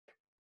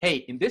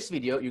Hey, in this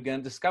video, you're going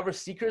to discover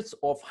secrets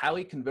of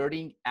highly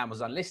converting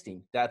Amazon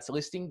listing. That's a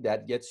listing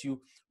that gets you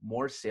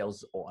more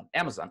sales on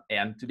Amazon.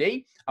 And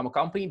today, I'm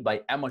accompanied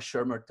by Emma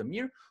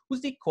Shermer-Tamir,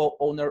 who's the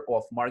co-owner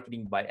of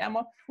Marketing by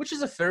Emma, which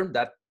is a firm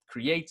that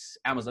creates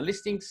Amazon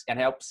listings and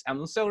helps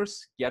Amazon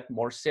sellers get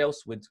more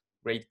sales with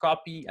great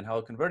copy and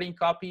highly converting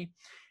copy.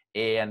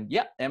 And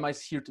yeah, Emma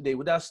is here today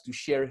with us to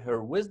share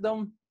her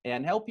wisdom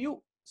and help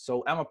you.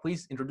 So Emma,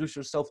 please introduce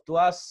yourself to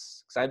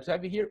us. Excited to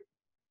have you here.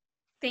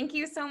 Thank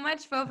you so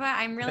much, Vova.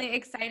 I'm really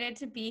excited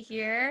to be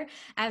here.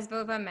 As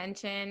Vova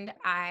mentioned,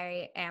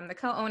 I am the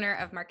co-owner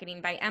of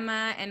Marketing by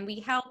Emma, and we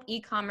help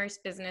e-commerce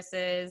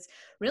businesses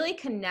really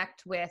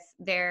connect with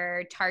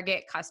their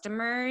target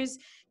customers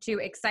to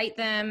excite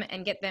them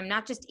and get them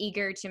not just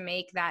eager to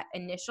make that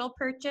initial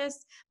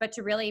purchase, but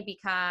to really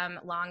become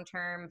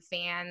long-term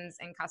fans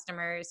and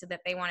customers so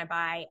that they want to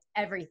buy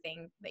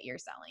everything that you're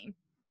selling.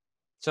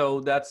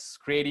 So that's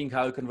creating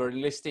highly converting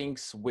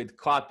listings with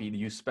copy.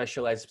 You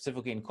specialize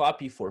specifically in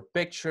copy for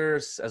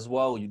pictures as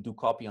well. You do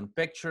copy on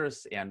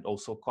pictures and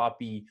also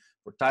copy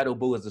for title,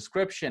 bullet,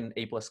 description,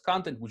 A+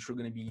 content, which we're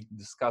going to be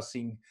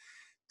discussing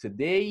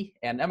today.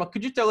 And Emma,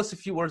 could you tell us a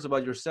few words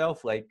about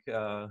yourself? Like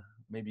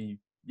maybe,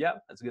 yeah,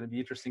 that's going to be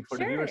interesting for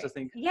the viewers, I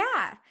think.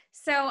 Yeah.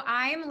 So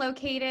I'm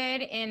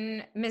located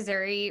in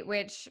Missouri,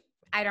 which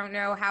I don't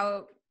know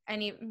how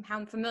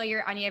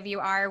familiar any of you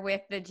are with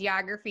the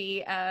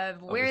geography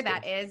of where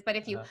that is. But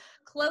if you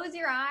close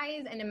your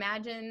eyes and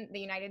imagine the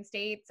United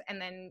States and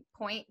then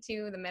point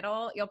to the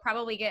middle, you'll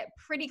probably get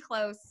pretty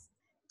close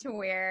to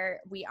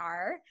where we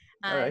are.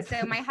 Right.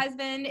 So my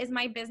husband is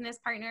my business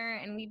partner,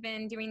 and we've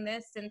been doing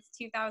this since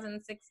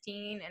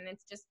 2016. And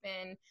it's just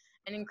been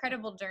an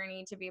incredible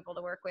journey to be able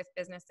to work with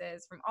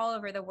businesses from all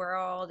over the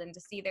world and to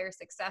see their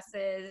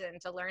successes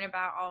and to learn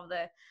about all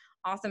the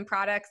awesome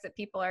products that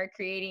people are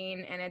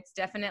creating. And it's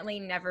definitely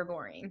never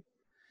boring.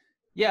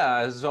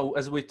 Yeah, so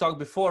as we talked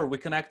before, we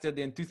connected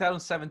in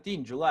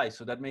 2017, July.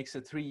 So that makes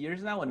it 3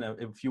 years now in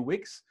a few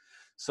weeks.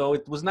 So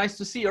it was nice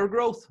to see your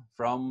growth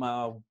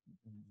from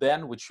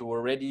then, which you were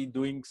already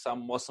doing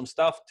some awesome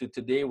stuff, to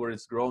today where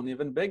it's grown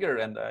even bigger.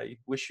 And I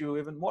wish you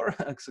even more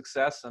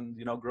success and,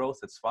 growth.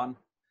 It's fun.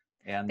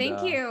 And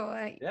thank you.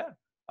 Yeah.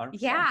 100%.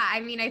 Yeah, I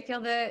mean, I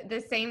feel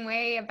the same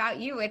way about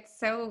you. It's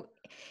so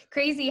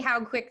crazy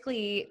how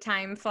quickly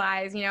time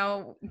flies.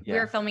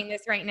 We're filming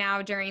this right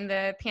now during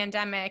the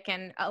pandemic,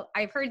 and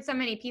I've heard so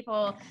many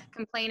people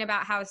complain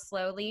about how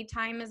slowly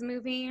time is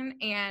moving,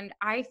 and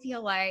I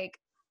feel like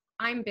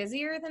I'm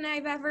busier than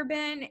I've ever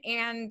been,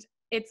 and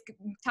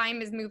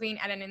time is moving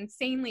at an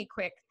insanely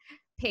quick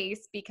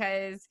pace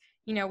because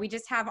we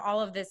just have all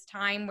of this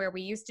time where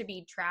we used to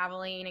be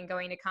traveling and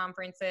going to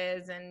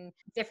conferences and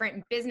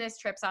different business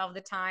trips all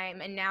the time.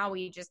 And now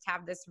we just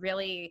have this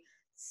really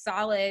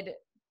solid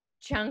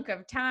chunk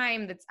of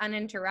time that's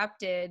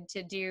uninterrupted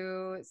to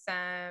do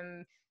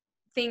some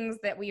things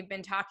that we've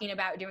been talking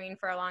about doing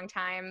for a long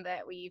time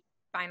that we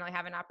finally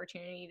have an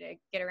opportunity to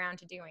get around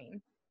to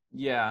doing.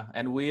 Yeah,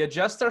 and we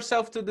adjust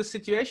ourselves to the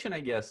situation,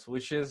 I guess,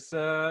 which is,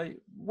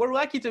 we're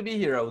lucky to be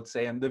here, I would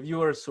say. And the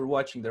viewers who are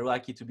watching, they're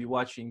lucky to be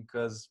watching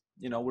because,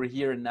 we're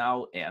here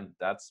now, and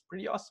that's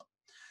pretty awesome.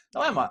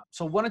 Now, Emma,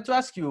 so wanted to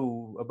ask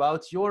you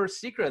about your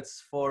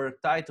secrets for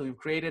title. You've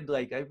created,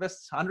 like, I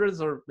guess, hundreds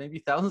or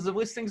maybe thousands of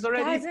listings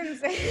already. Thousands.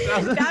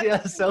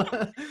 Yeah, so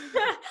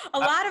a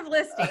lot of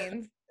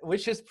listings.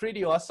 Which is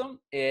pretty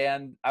awesome.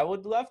 And I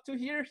would love to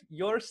hear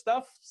your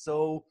stuff.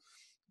 So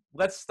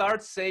let's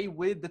start, say,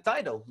 with the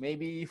title.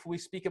 Maybe if we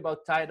speak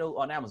about title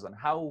on Amazon,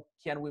 how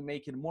can we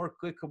make it more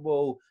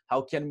clickable?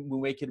 How can we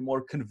make it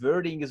more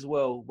converting as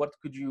well? What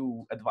could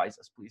you advise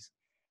us, please?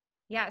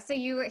 Yeah, so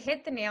you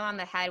hit the nail on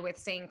the head with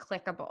saying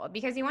clickable,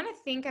 because you want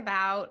to think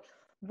about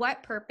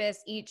what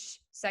purpose each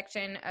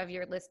section of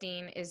your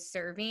listing is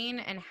serving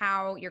and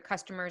how your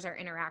customers are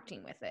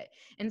interacting with it.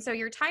 And so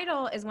your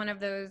title is one of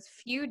those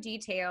few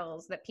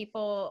details that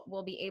people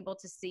will be able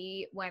to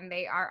see when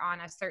they are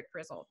on a search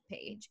result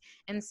page.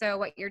 And so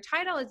what your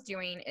title is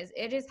doing is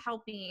it is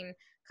helping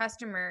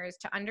customers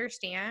to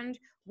understand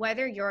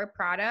whether your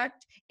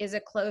product is a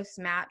close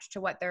match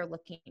to what they're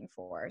looking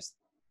for.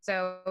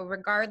 So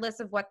regardless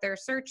of what they're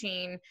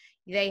searching,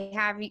 they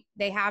have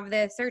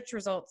the search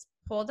results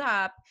pulled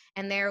up,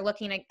 and they're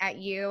looking at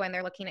you, and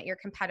they're looking at your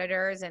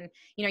competitors, and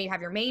you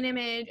have your main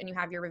image, and you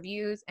have your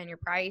reviews, and your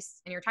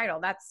price, and your title.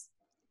 That's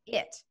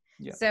it.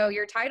 Yeah. So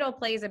your title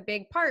plays a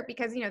big part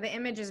because the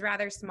image is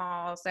rather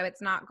small, so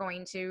it's not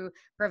going to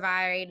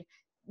provide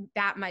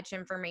that much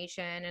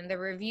information, and the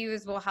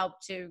reviews will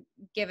help to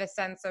give a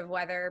sense of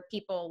whether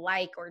people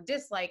like or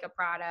dislike a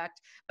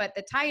product. But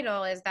the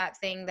title is that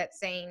thing that's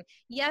saying,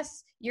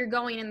 yes, you're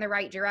going in the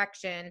right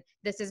direction.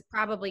 This is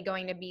probably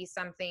going to be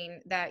something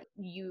that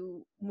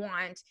you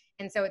want.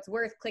 And so it's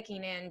worth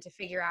clicking in to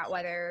figure out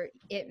whether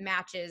it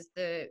matches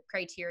the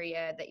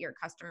criteria that your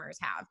customers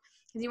have.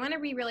 Because you want to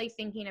be really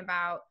thinking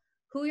about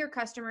who your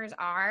customers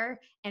are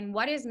and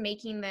what is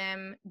making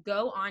them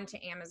go onto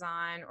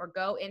Amazon or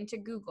go into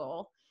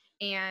Google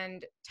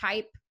and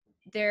type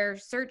their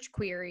search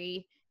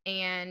query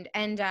and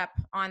end up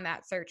on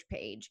that search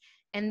page.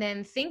 And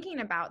then thinking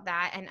about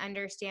that and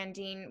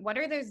understanding what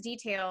are those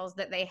details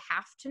that they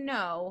have to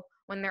know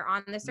when they're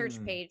on the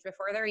search page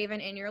before they're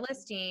even in your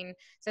listing,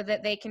 so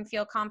that they can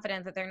feel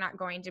confident that they're not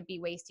going to be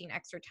wasting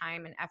extra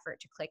time and effort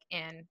to click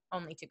in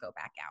only to go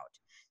back out.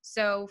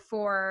 So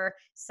for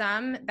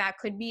some, that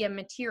could be a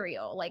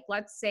material. Like,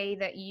 let's say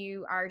that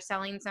you are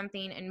selling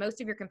something and most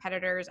of your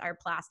competitors are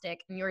plastic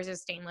and yours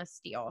is stainless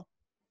steel.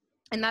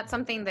 And that's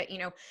something that,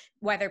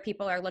 whether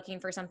people are looking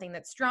for something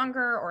that's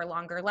stronger or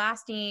longer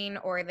lasting,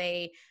 or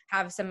they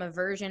have some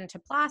aversion to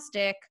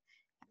plastic,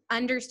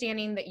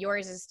 understanding that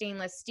yours is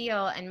stainless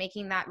steel and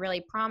making that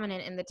really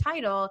prominent in the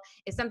title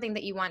is something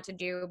that you want to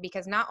do,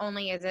 because not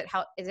only is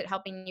it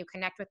helping you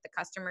connect with the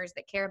customers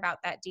that care about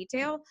that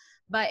detail,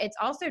 but it's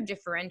also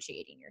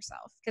differentiating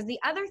yourself. Because the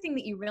other thing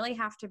that you really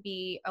have to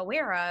be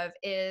aware of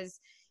is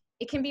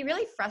it can be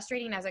really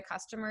frustrating as a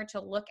customer to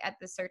look at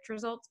the search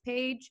results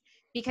page,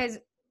 because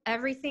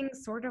everything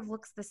sort of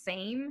looks the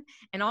same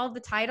and all of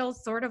the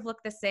titles sort of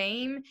look the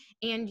same,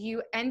 and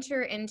you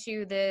enter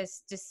into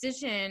this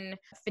decision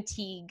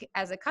fatigue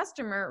as a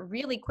customer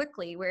really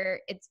quickly,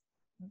 where it's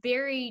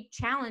very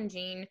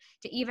challenging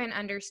to even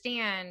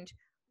understand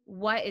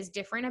what is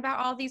different about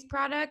all these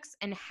products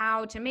and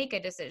how to make a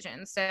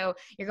decision. So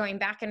you're going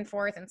back and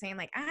forth and saying,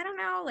 like, I don't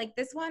know, like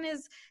this one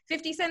is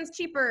 50 cents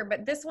cheaper,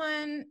 but this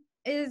one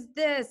is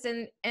this.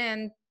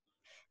 And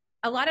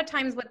a lot of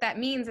times what that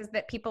means is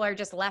that people are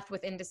just left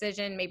with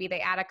indecision. Maybe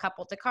they add a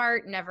couple to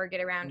cart, never get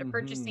around to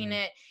purchasing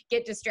it,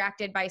 get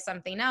distracted by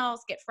something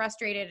else, get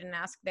frustrated and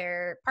ask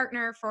their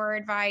partner for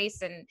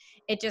advice, and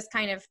it just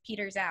kind of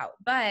peters out.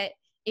 But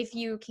if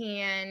you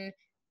can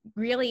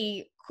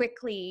really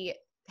quickly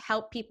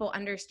help people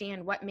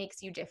understand what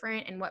makes you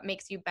different and what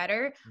makes you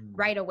better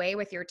right away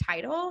with your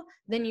title,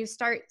 then you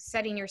start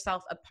setting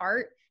yourself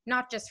apart,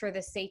 not just for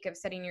the sake of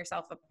setting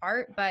yourself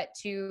apart, but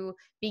to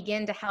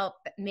begin to help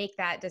make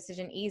that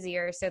decision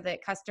easier, so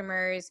that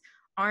customers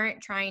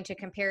aren't trying to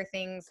compare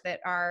things that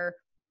are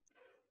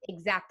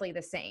exactly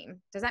the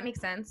same. Does that make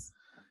sense?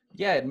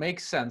 Yeah, it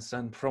makes sense.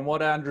 And from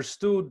what I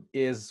understood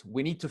is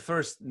we need to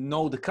first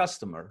know the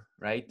customer,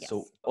 right? Yes.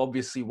 So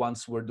obviously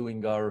once we're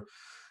doing our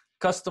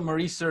customer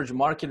research,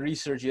 market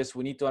research, yes,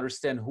 we need to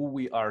understand who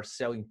we are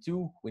selling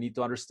to. We need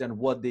to understand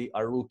what they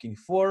are looking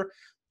for.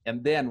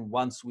 And then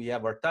once we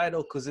have our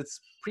title, because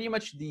it's pretty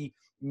much the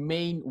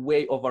main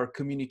way of our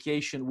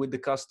communication with the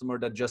customer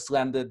that just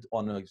landed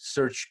on a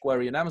search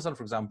query in Amazon,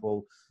 for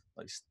example,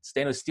 like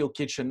stainless steel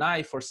kitchen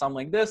knife or something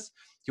like this,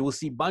 you will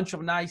see a bunch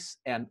of knives.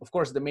 And of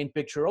course, the main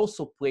picture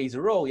also plays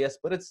a role, yes,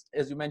 but it's,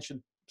 as you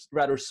mentioned,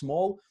 rather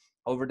small.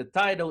 However, the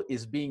title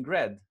is being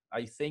read.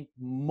 I think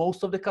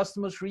most of the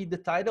customers read the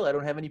title. I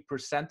don't have any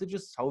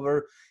percentages.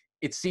 However,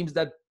 it seems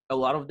that a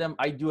lot of them,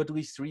 I do at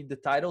least read the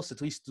titles,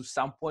 at least to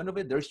some point of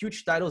it. There's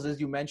huge titles, as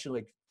you mentioned,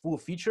 like full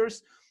of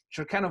features, which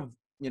are kind of,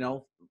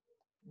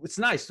 it's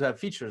nice to have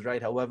features,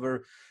 right?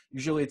 However,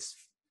 usually it's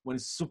when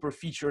it's super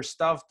feature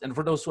stuffed. And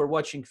for those who are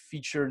watching,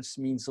 features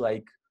means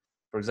like,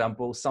 for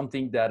example,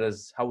 something that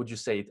is, how would you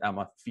say it,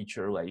 Emma?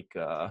 Feature like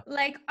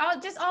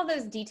all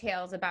those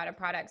details about a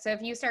product. So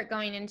if you start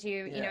going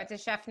into, it's a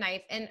chef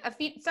knife, and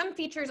some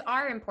features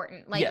are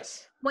important. Like,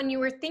 yes. When you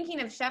were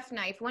thinking of chef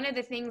knife, one of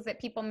the things that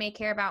people may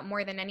care about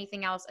more than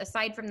anything else,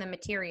 aside from the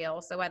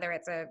material, so whether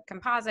it's a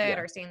composite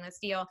or stainless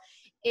steel,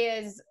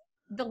 is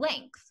the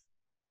length.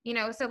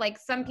 So like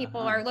some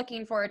people are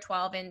looking for a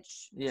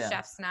 12-inch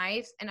chef's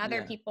knife, and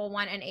other people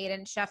want an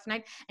 8-inch chef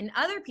knife, and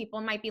other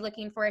people might be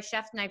looking for a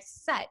chef knife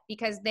set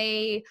because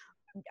they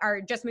are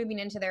just moving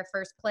into their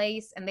first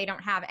place and they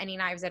don't have any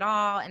knives at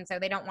all. And so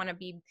they don't want to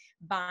be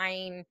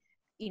buying,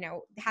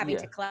 having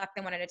to collect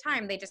them one at a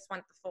time. They just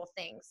want the full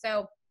thing.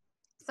 So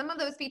some of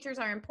those features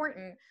are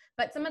important,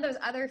 but some of those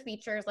other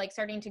features, like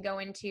starting to go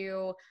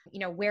into,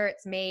 where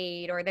it's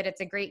made or that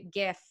it's a great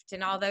gift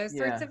and all those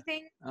sorts of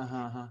things,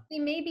 they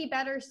may be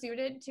better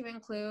suited to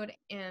include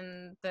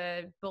in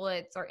the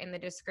bullets or in the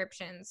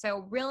description.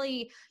 So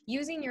really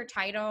using your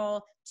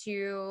title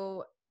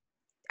to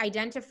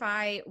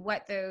identify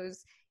what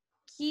those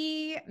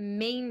key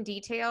main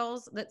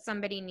details that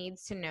somebody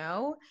needs to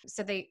know.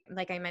 So they,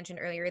 like I mentioned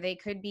earlier, they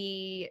could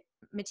be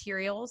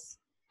materials.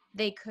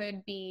 They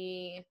could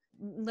be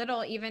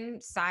little even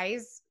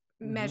size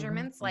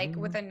measurements, like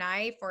with a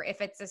knife, or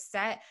if it's a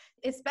set,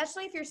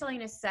 especially if you're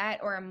selling a set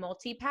or a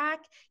multi-pack,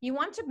 you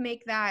want to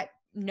make that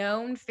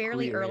known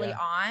fairly early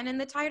on in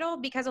the title,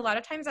 because a lot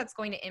of times that's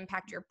going to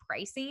impact your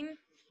pricing.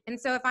 And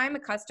so if I'm a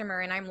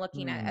customer and I'm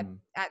looking at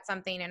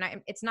something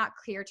and it's not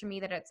clear to me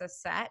that it's a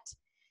set,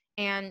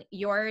 and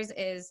yours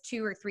is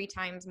 2 or 3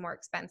 times more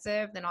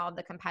expensive than all of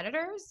the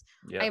competitors,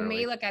 I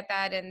may look at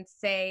that and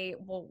say,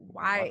 well,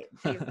 why?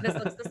 This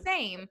looks the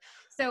same.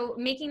 So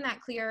making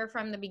that clear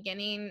from the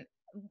beginning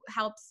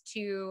helps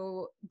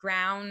to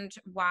ground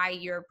why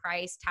you're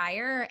priced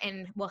higher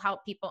and will help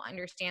people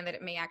understand that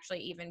it may actually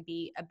even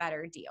be a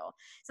better deal.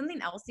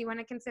 Something else you want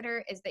to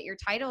consider is that your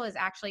title is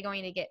actually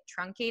going to get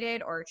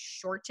truncated or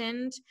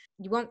shortened.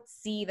 You won't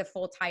see the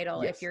full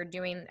title if you're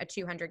doing a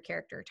 200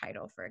 character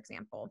title, for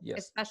example,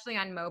 especially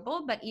on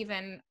mobile, but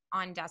even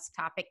on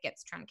desktop, it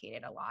gets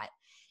truncated a lot.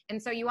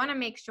 And so you want to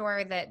make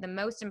sure that the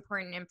most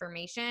important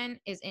information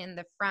is in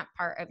the front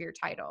part of your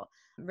title,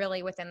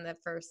 really within the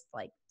first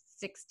like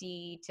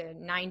 60 to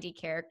 90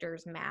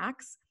 characters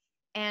max.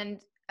 And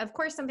of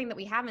course, something that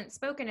we haven't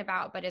spoken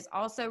about, but is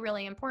also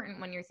really important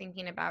when you're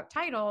thinking about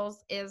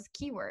titles is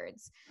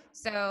keywords.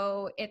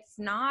 So it's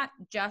not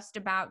just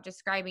about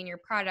describing your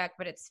product,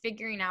 but it's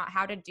figuring out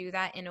how to do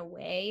that in a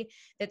way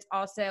that's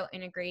also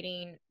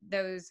integrating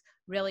those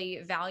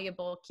really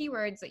valuable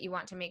keywords that you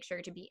want to make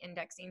sure to be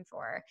indexing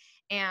for.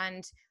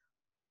 And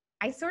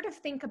I sort of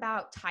think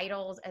about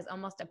titles as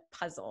almost a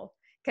puzzle,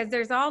 because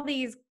there's all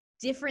these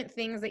different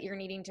things that you're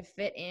needing to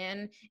fit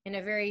in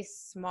a very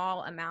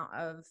small amount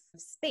of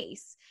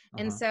space.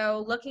 And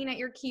so looking at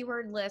your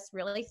keyword list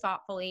really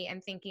thoughtfully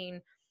and thinking,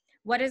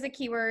 what is a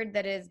keyword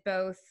that is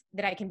both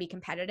that I can be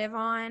competitive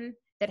on,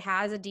 that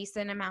has a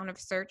decent amount of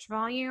search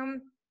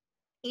volume,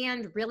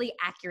 and really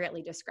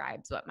accurately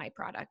describes what my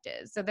product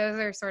is. So those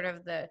are sort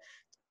of the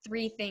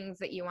three things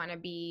that you want to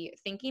be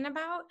thinking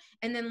about.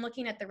 And then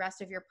looking at the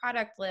rest of your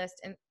product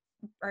list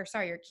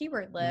your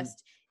keyword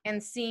list,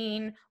 and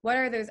seeing what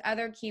are those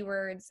other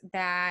keywords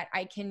that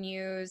I can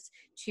use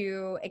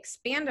to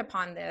expand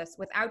upon this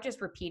without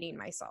just repeating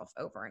myself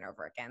over and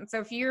over again.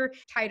 So if your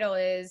title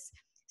is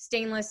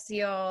stainless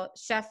steel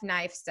chef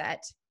knife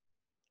set,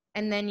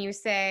 and then you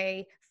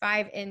say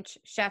 5-inch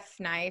chef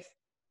knife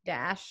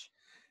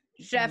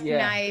chef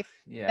knife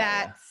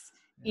that's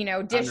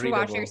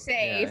dishwasher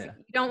safe.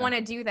 You don't want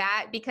to do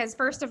that, because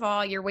first of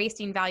all, you're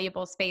wasting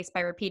valuable space by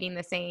repeating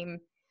the same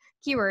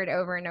keyword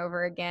over and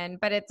over again,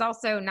 but it's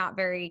also not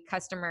very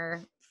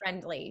customer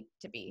friendly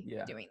to be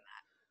doing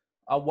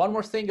that. One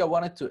more thing I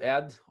wanted to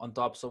add on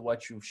top of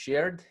what you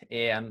shared,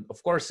 and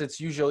of course it's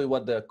usually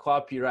what the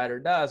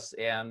copywriter does,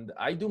 and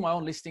I do my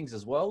own listings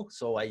as well,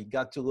 so I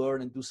got to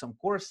learn and do some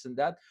course in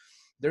that.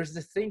 There's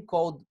this thing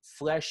called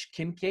Flash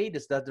Kincaid.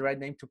 Is that the right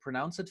name to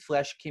pronounce it?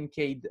 Flash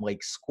Kincaid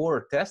like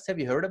score test. Have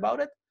you heard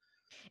about it?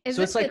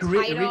 So it's like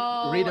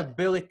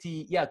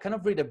readability, kind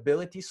of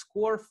readability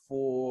score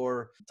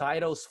for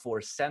titles,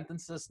 for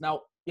sentences.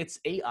 Now it's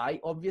AI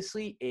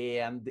obviously,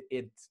 and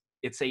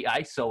it's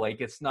AI, so like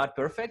it's not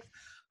perfect.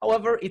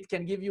 However, it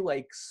can give you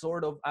like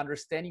sort of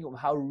understanding of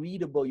how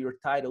readable your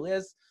title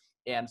is.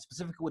 And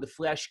specifically with the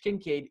Flash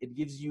Kincaid, it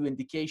gives you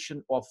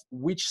indication of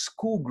which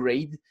school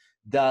grade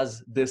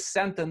does the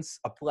sentence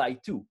apply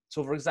to.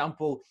 So for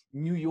example,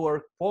 New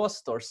York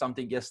Post or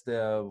something,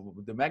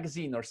 the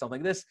magazine or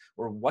something like this,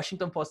 or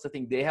Washington Post, I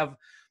think they have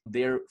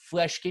their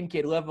Flash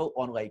Kincaid level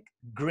on like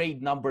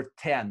grade number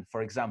 10,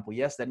 for example.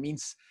 Yes, that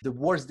means the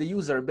words they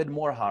use are a bit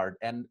more hard.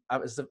 And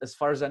as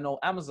far as I know,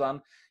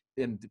 Amazon,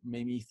 and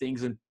maybe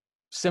things in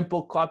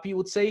simple copy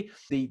would say,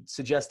 they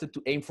suggested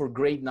to aim for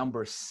grade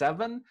number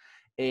 7.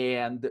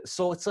 And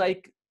so it's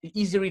like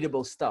easy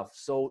readable stuff.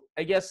 So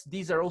I guess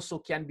these are also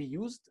can be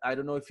used. I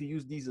don't know if you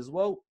use these as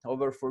well.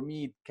 However, for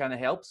me, it kind of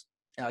helps.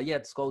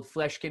 It's called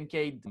Flash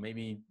Kincaid.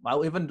 Maybe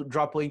I'll even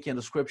drop a link in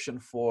the description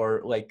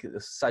for like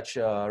such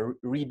a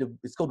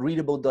it's called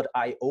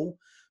readable.io.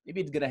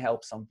 Maybe it's going to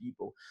help some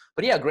people.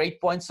 But yeah,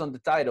 great points on the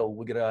title.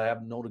 We're going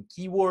to know the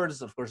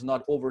keywords, of course,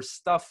 not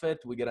overstuff it.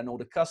 We got to know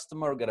the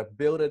customer, got to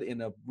build it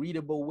in a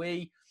readable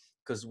way,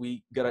 because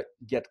we got to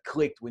get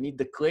clicked. We need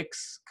the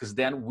clicks, because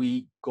then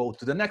we go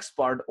to the next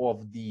part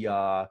of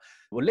the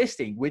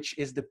listing, which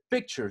is the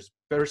pictures.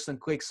 Person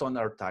clicks on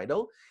our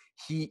title.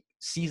 He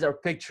sees our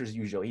pictures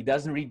usually. He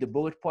doesn't read the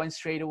bullet points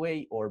straight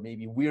away, or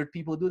maybe weird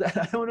people do that.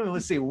 I don't know if I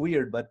would say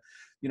weird, but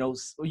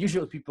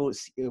usually people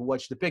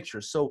watch the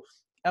pictures. So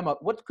Emma,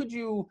 what could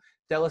you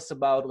tell us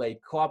about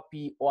like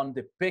copy on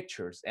the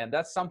pictures? And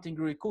that's something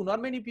really cool.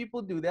 Not many people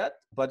do that,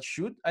 but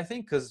should, I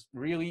think, because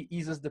really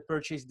eases the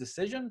purchase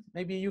decision.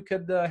 Maybe you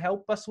could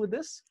help us with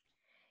this?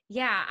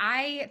 Yeah,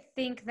 I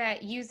think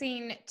that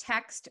using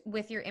text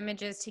with your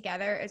images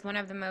together is one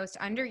of the most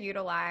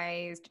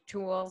underutilized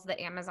tools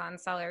that Amazon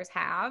sellers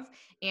have.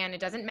 And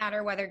it doesn't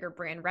matter whether you're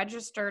brand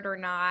registered or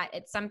not.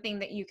 It's something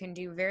that you can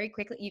do very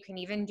quickly. You can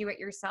even do it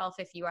yourself.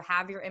 If you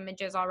have your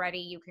images already,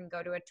 you can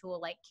go to a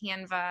tool like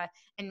Canva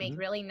and make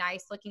really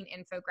nice looking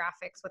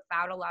infographics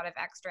without a lot of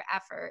extra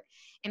effort.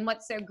 And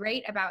what's so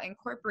great about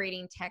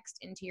incorporating text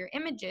into your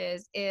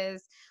images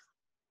is,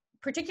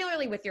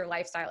 particularly with your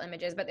lifestyle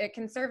images, but it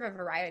can serve a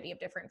variety of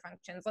different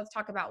functions. Let's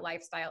talk about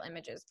lifestyle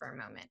images for a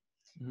moment.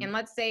 And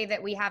let's say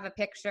that we have a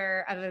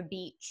picture of a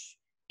beach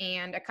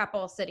and a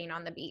couple sitting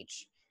on the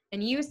beach,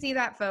 and you see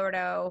that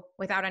photo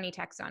without any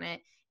text on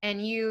it,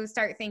 and you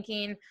start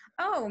thinking,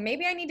 oh,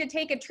 maybe I need to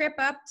take a trip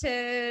up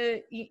to,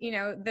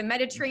 the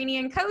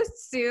Mediterranean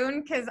coast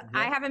soon, because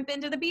I haven't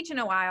been to the beach in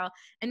a while.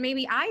 And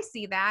maybe I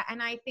see that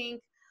and I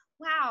think,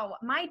 wow,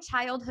 my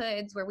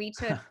childhoods where we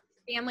took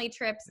family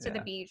trips to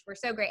the beach were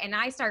so great. And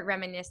I start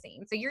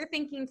reminiscing. So you're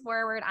thinking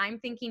forward, I'm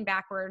thinking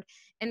backward,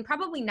 and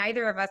probably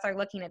neither of us are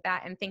looking at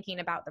that and thinking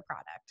about the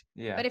product.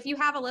 Yeah. But if you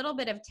have a little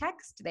bit of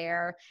text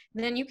there,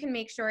 then you can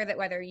make sure that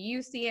whether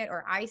you see it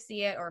or I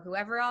see it or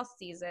whoever else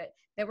sees it,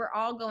 that we're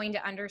all going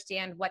to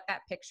understand what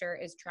that picture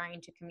is trying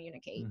to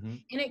communicate.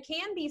 And it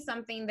can be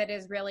something that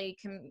is really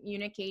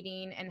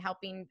communicating and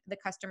helping the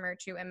customer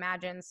to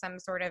imagine some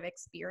sort of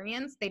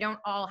experience. They don't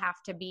all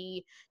have to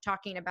be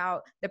talking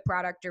about the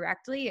product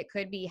directly. It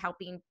could be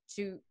helping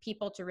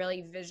people to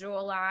really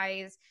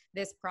visualize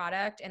this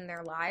product in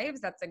their lives.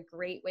 That's a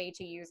great way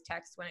to use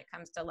text when it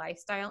comes to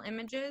lifestyle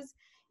images.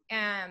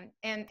 And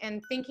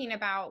thinking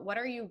about what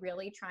are you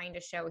really trying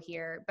to show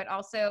here, but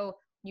also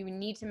you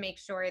need to make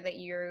sure that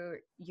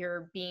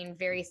you're being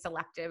very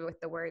selective with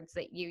the words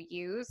that you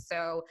use.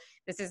 So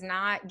this is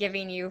not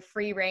giving you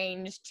free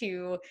range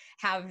to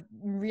have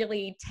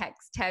really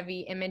text heavy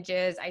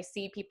images. I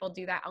see people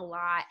do that a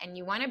lot, and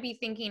you want to be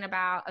thinking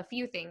about a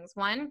few things.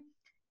 One,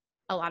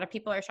 a lot of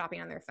people are shopping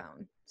on their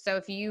phone. So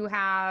if you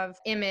have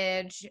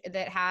image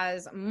that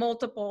has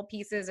multiple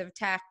pieces of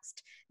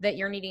text that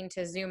you're needing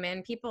to zoom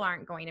in, people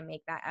aren't going to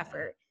make that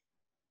effort.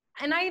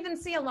 And I even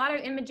see a lot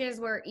of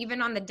images where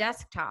even on the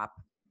desktop,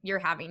 you're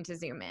having to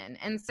zoom in.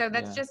 And so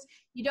that's just,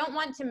 you don't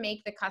want to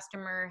make the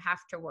customer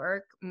have to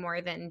work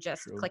more than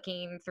just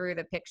clicking through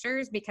the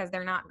pictures, because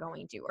they're not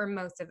going to, or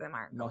most of them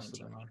aren't going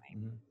to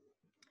anyway.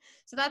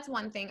 So that's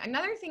one thing.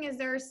 Another thing is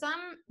there are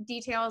some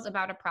details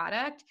about a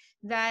product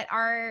that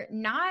are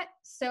not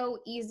so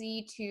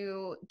easy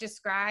to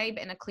describe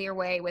in a clear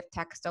way with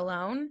text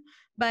alone,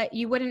 but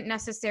you wouldn't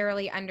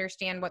necessarily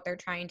understand what they're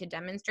trying to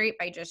demonstrate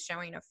by just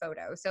showing a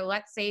photo. So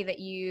let's say that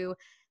you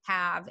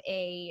have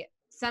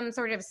some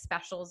sort of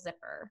special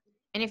zipper.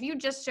 And if you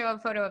just show a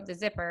photo of the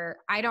zipper,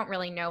 I don't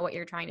really know what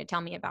you're trying to tell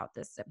me about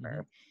this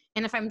zipper.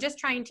 And if I'm just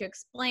trying to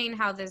explain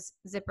how this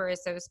zipper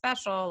is so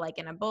special, like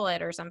in a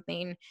bullet or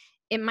something,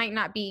 it might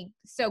not be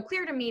so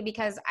clear to me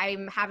because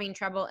I'm having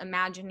trouble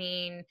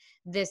imagining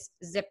this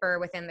zipper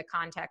within the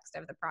context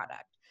of the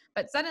product.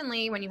 But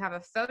suddenly when you have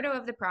a photo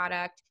of the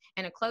product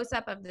and a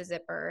close-up of the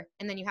zipper,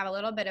 and then you have a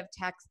little bit of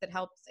text that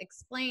helps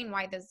explain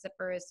why the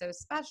zipper is so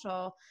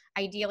special,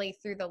 ideally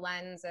through the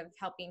lens of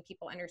helping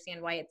people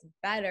understand why it's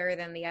better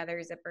than the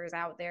other zippers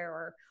out there,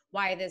 or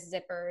why this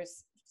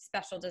zipper's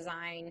special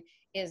design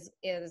is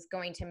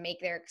going to make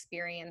their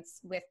experience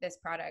with this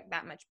product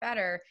that much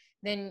better,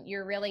 then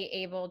you're really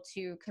able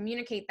to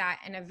communicate that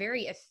in a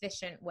very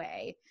efficient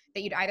way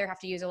that you'd either have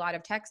to use a lot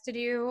of text to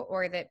do,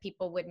 or that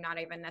people would not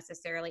even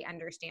necessarily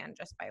understand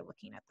just by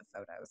looking at the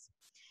photos.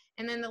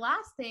 And then the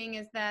last thing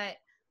is that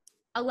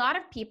a lot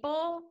of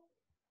people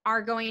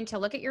are going to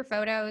look at your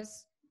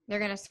photos, they're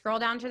going to scroll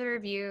down to the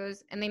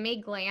reviews, and they may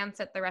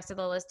glance at the rest of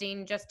the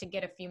listing just to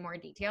get a few more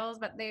details,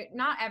 but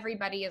not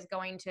everybody is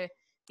going to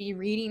be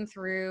reading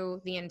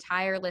through the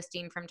entire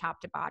listing from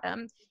top to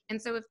bottom. And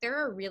so if there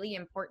are really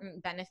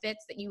important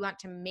benefits that you want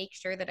to make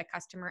sure that a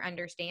customer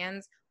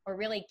understands, or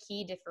really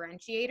key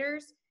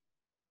differentiators,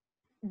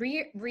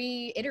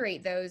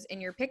 reiterate those in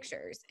your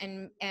pictures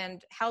and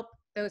help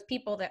those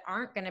people that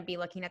aren't going to be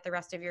looking at the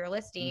rest of your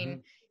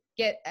listing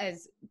get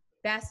as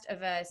best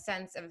of a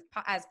sense of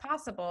as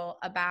possible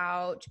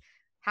about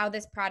how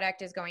this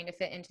product is going to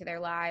fit into their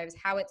lives,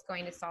 how it's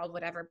going to solve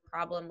whatever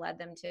problem led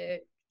them to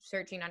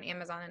searching on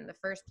Amazon in the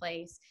first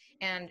place,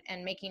 and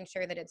making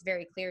sure that it's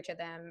very clear to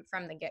them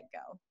from the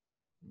get-go.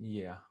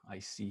 Yeah, I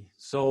see.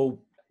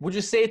 So would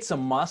you say it's a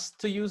must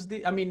to use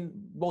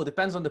well, it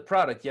depends on the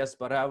product, yes,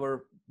 but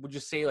however, would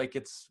you say like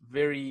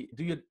do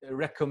you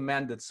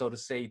recommend it, so to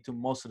say, to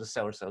most of the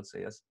sellers, I would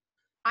say? Yes.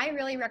 I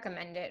really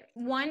recommend it.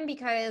 One,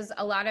 because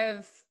a lot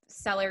of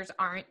sellers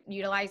aren't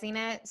utilizing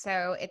it,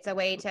 so it's a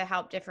way to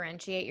help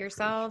differentiate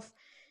yourself.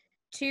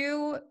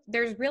 Two,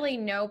 there's really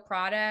no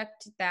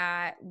product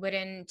that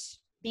wouldn't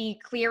be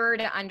clearer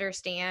to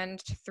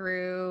understand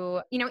through,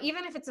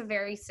 even if it's a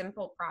very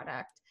simple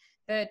product,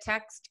 the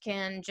text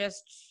can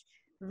just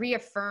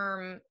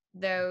reaffirm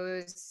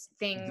those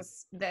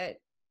things that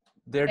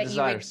their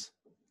desires.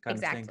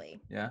 Exactly.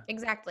 Yeah.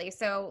 Exactly.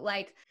 So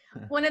like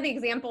one of the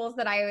examples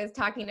that I was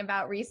talking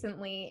about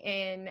recently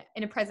in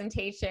a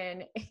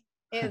presentation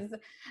is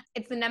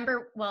at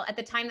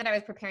the time that I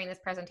was preparing this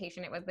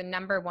presentation, it was the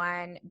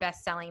 #1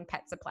 best-selling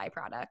pet supply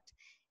product.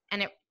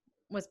 And it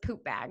was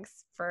poop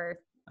bags for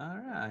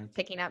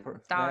picking up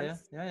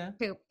dogs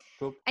poop.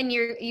 And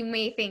you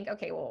may think,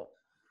 okay, well,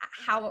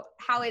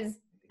 how is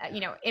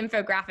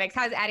infographics,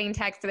 how is adding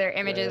text to their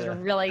images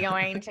really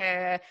going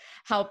to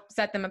help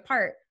set them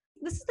apart?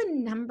 This is the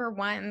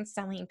 #1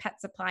 selling pet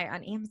supply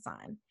on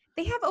Amazon.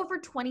 They have over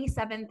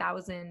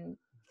 27,000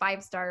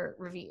 5-star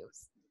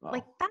reviews. Wow.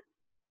 Like, that's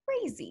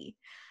crazy.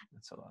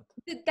 That's a lot.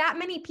 That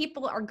many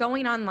people are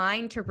going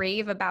online to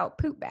rave about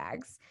poop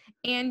bags.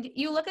 And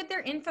you look at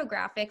their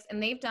infographics,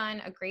 and they've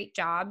done a great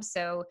job.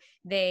 So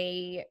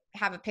they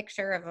have a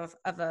picture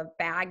of a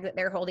bag that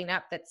they're holding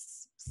up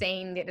that's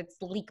saying that it's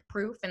leak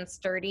proof and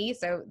sturdy.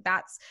 So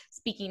that's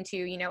speaking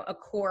to, a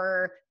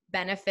core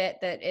benefit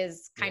that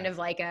is kind of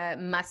like a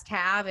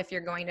must-have if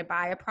you're going to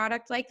buy a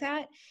product like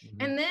that.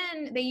 And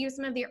then they use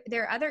some of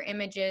their other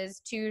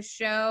images to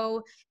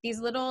show these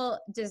little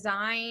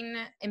design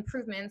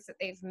improvements that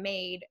they've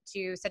made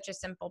to such a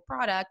simple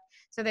product,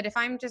 so that if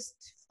I'm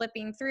just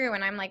flipping through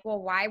and I'm like,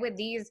 well, why would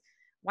these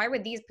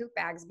poop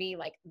bags be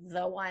like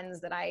the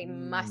ones that I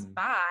must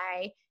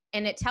buy?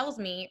 And it tells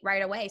me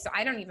right away. So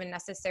I don't even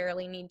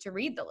necessarily need to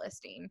read the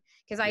listing,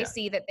 because I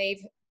see that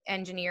they've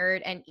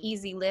engineered an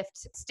easy lift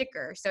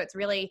sticker. So it's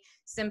really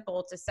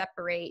simple to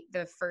separate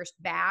the first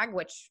bag,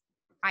 which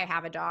I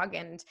have a dog,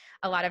 and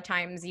a lot of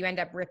times you end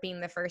up ripping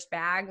the first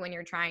bag when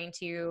you're trying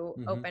to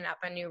open up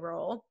a new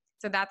roll.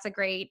 So that's a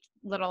great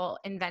little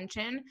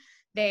invention.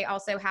 They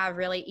also have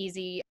really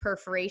easy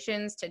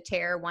perforations to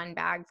tear one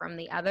bag from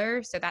the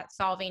other. So that's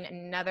solving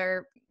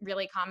another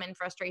really common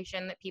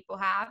frustration that people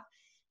have.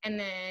 And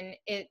then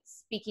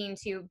it's speaking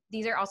to,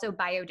 these are also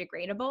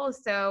biodegradable.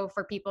 So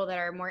for people that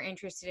are more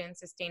interested in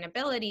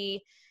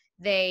sustainability,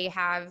 they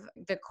have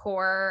the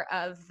core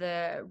of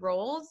the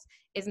rolls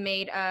is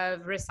made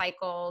of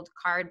recycled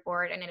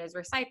cardboard, and it is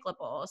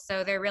recyclable.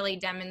 So they're really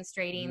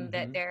demonstrating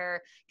that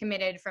they're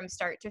committed from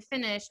start to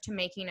finish to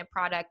making a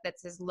product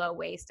that's as low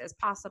waste as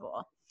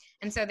possible.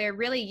 And so they're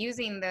really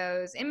using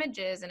those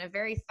images in a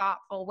very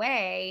thoughtful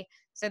way,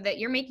 so that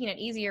you're making it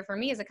easier for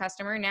me as a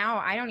customer. Now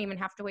I don't even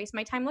have to waste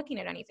my time looking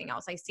at anything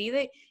else. I see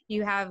that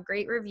you have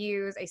great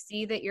reviews. I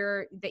see that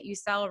you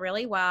sell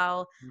really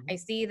well. I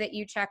see that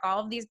you check all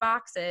of these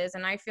boxes,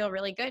 and I feel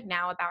really good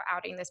now about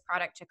adding this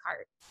product to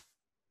cart.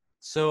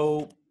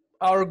 So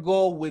our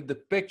goal with the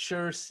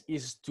pictures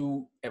is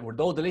to, and with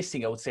all the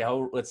listing, I would say,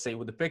 let's say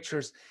with the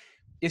pictures,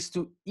 is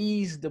to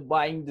ease the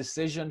buying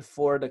decision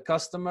for the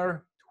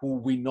customer, who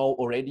we know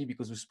already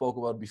because we spoke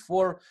about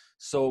before.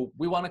 So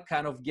we want to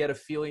kind of get a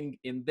feeling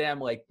in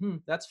them like,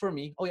 that's for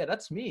me. Oh yeah,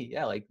 that's me.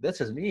 Yeah, like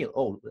this is me.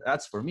 Oh,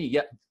 that's for me.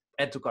 Yeah,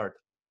 add to cart.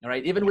 All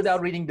right, even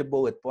without reading the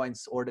bullet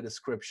points or the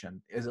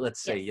description,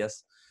 let's say,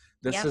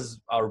 this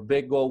is our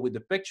big goal with the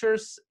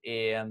pictures.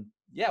 And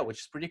yeah, which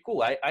is pretty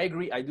cool. I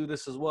agree. I do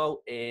this as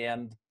well.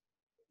 And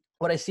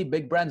what I see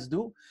big brands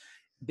do,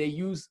 they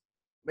use,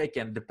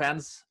 again,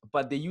 depends,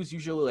 but they use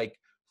usually like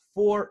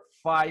 4,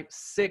 5,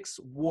 6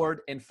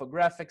 word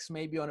infographics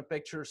maybe on a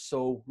picture.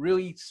 So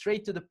really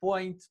straight to the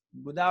point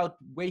without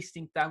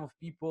wasting time of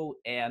people,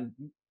 and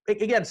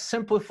again,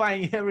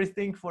 simplifying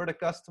everything for the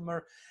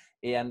customer.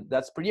 And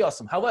that's pretty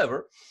awesome.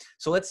 However,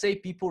 so let's say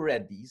people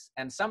read these,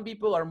 and some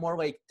people are more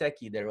like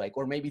techie. They're like,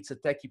 or maybe it's a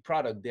techie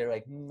product. They're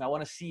like, I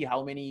want to see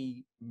how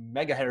many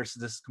megahertz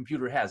this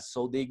computer has.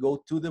 So they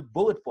go to the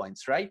bullet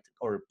points, right?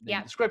 Or the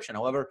description.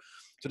 However,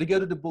 so they go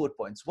to the bullet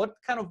points. What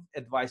kind of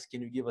advice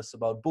can you give us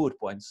about bullet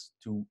points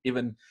to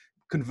even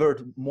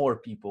convert more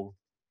people?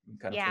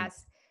 Kind of thing?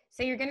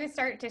 So you're going to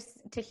start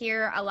to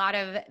hear a lot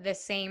of the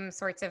same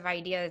sorts of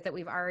ideas that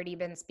we've already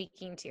been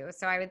speaking to.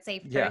 So I would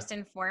say first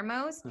and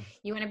foremost,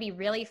 you want to be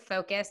really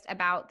focused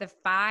about the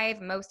 5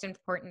 most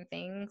important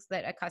things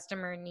that a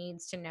customer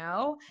needs to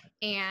know,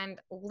 and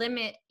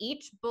limit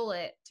each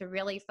bullet to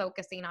really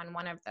focusing on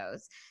one of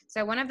those.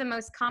 So one of the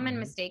most common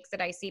mistakes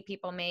that I see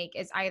people make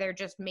is either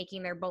just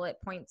making their bullet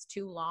points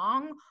too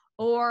long,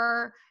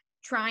 or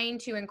trying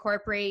to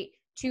incorporate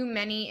too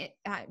many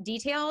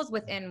details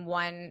within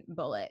one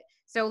bullet.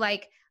 So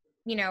like,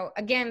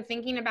 again,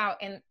 thinking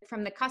about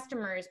from the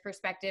customer's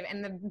perspective,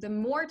 and the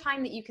more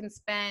time that you can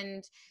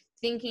spend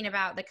thinking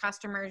about the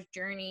customer's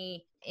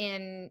journey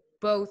in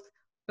both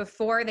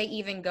before they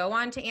even go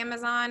onto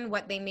Amazon,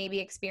 what they may be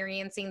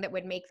experiencing that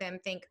would make them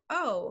think,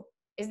 oh,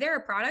 is there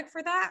a product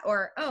for that?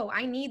 Or, oh,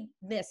 I need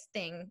this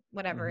thing,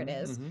 whatever it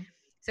is.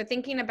 So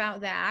thinking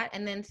about that,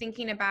 and then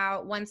thinking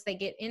about once they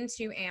get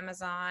into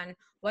Amazon,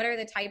 what are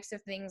the types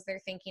of things they're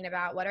thinking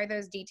about? What are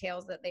those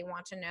details that they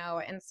want to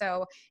know? And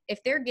so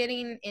if they're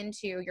getting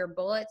into your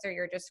bullets or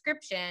your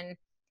description,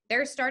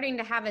 they're starting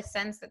to have a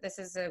sense that this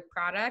is a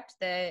product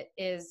that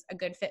is a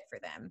good fit for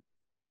them.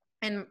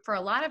 And for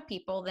a lot of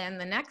people, then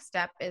the next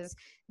step is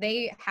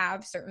they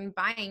have certain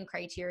buying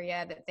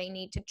criteria that they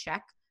need to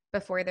check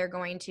before they're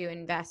going to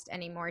invest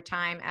any more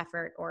time,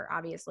 effort, or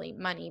obviously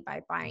money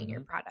by buying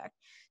your product.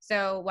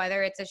 So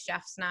whether it's a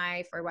chef's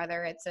knife, or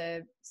whether it's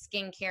a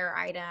skincare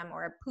item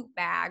or a poop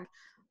bag,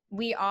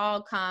 we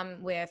all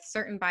come with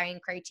certain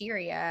buying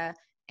criteria,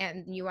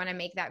 and you want to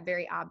make that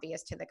very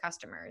obvious to the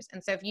customers.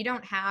 And so if you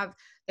don't have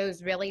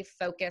those really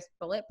focused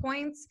bullet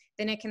points,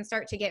 then it can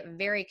start to get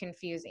very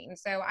confusing.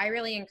 So I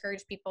really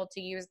encourage people to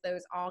use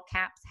those all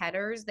caps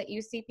headers that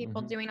you see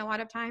people doing a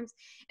lot of times.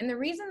 And the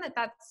reason that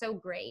that's so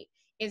great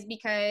is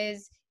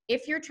because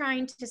if you're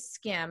trying to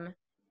skim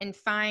and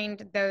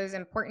find those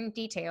important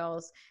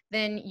details,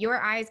 then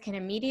your eyes can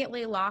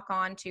immediately lock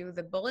on to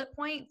the bullet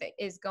point that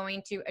is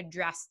going to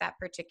address that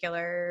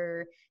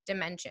particular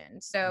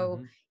dimension.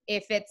 So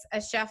if it's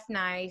a chef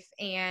knife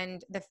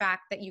and the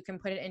fact that you can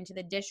put it into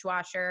the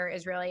dishwasher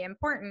is really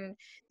important,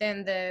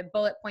 then the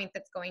bullet point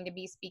that's going to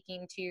be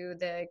speaking to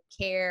the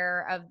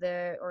care of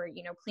the, or,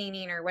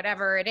 cleaning or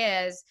whatever it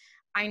is,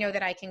 I know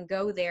that I can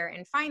go there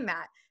and find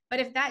that. But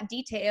if that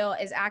detail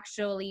is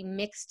actually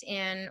mixed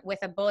in with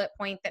a bullet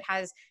point that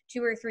has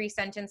 2 or 3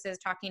 sentences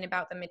talking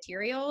about the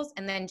materials,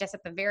 and then just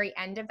at the very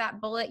end of that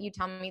bullet, you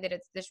tell me that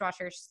it's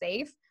dishwasher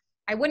safe,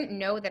 I wouldn't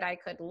know that I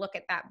could look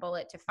at that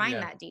bullet to find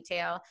that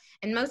detail.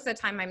 And most of the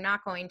time, I'm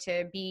not going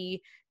to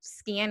be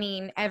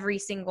scanning every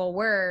single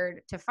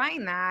word to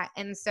find that.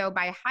 And so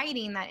by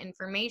hiding that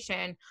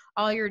information,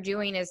 all you're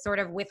doing is sort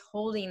of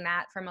withholding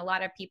that from a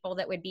lot of people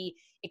that would be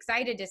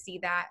excited to see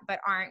that, but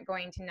aren't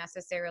going to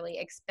necessarily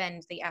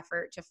expend the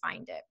effort to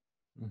find it.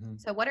 Mm-hmm.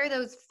 So what are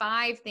those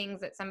 5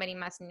 things that somebody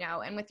must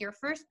know? And with your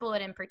first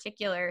bullet in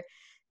particular,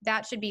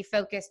 that should be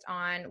focused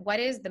on what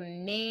is the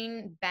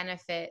main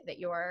benefit that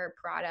your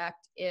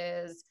product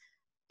is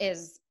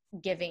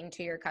giving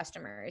to your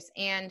customers.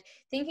 And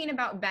thinking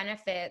about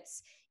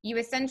benefits, you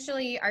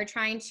essentially are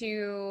trying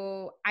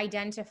to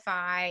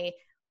identify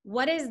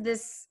what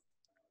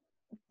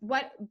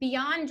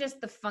beyond just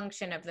the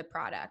function of the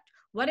product,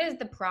 what is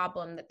the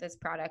problem that this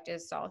product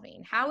is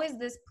solving? How is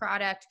this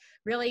product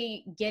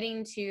really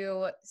getting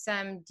to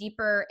some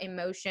deeper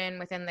emotion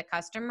within the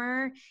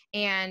customer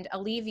and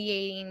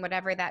alleviating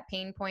whatever that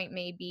pain point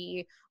may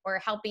be, or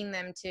helping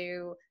them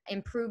to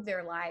improve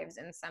their lives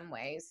in some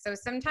ways? So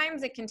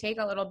sometimes it can take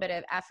a little bit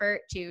of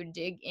effort to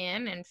dig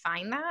in and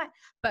find that,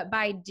 but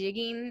by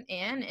digging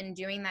in and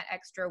doing that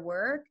extra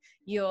work,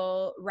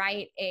 you'll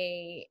write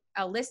a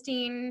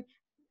listing,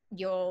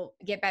 you'll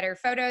get better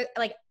photos,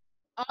 like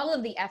all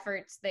of the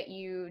efforts that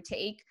you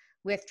take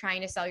with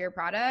trying to sell your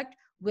product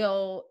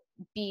will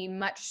be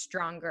much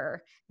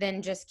stronger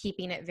than just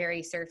keeping it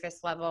very surface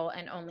level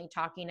and only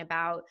talking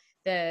about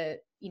the,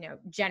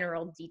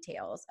 general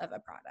details of a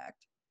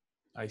product.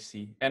 I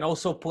see. And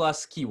also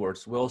plus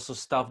keywords. We also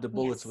stuff the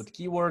bullets with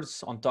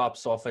keywords on top.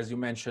 So as you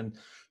mentioned,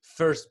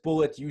 first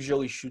bullet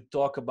usually should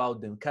talk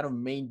about the kind of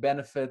main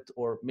benefit,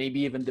 or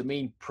maybe even the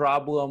main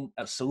problem,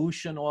 a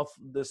solution of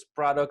this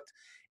product,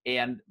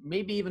 and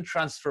maybe even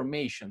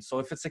transformation. So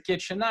if it's a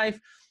kitchen knife,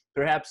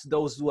 perhaps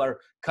those who are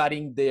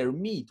cutting their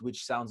meat,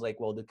 which sounds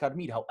like, well, they cut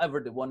meat. However,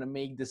 they want to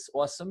make this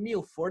awesome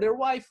meal for their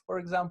wife, for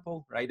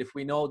example, right? If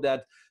we know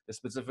that the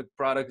specific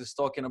product is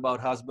talking about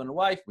husband and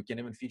wife, we can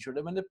even feature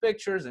them in the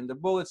pictures and the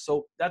bullets.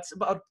 So that's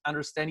about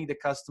understanding the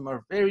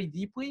customer very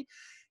deeply.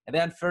 And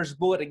then first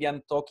bullet,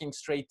 again, talking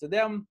straight to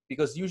them,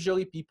 because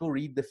usually people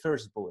read the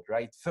first bullet,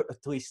 right?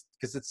 At least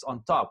because it's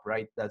on top,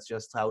 right? That's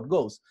just how it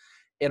goes.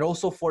 And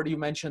also you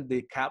mentioned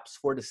the caps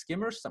for the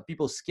skimmers. Some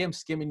people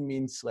skimming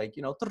means like,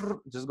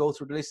 just go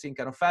through the listing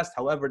kind of fast.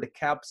 However, the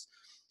caps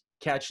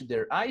catch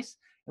their eyes.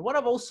 And what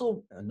I've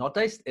also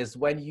noticed is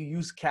when you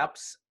use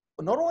caps,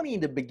 not only in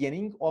the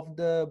beginning of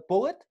the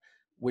bullet,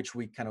 which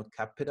we cannot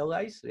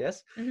capitalize,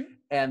 yes. Mm-hmm.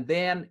 And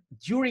then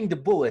during the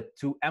bullet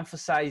to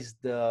emphasize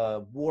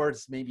the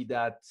words maybe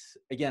that,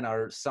 again,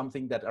 are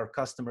something that our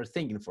customer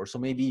thinking for. So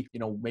maybe,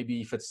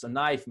 maybe if it's a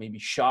knife, maybe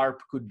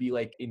sharp could be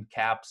like in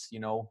caps,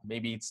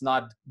 maybe it's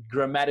not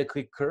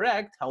grammatically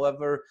correct.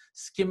 However,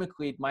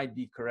 skimmically, it might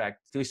be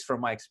correct. At least from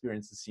my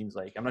experience, it seems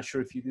like. I'm not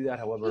sure if you do that,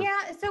 however.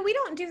 Yeah, so we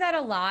don't do that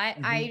a lot.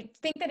 Mm-hmm. I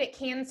think that it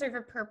can serve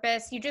a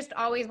purpose. You just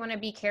always want to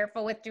be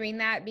careful with doing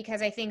that,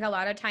 because I think a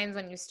lot of times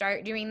when you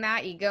start doing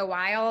that, you go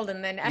wild,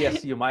 and then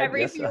yes, you might,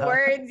 every few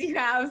words you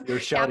have you're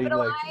shouting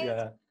capitalized.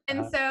 like,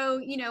 And so,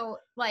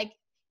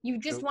 you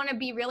just want to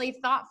be really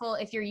thoughtful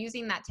if you're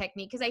using that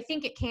technique, because I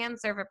think it can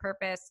serve a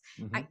purpose.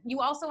 Mm-hmm.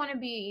 You also want to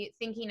be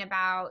thinking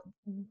about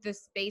the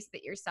space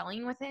that you're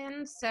selling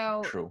within.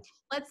 So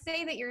let's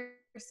say that you're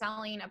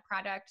selling a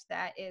product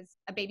that is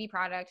a baby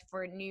product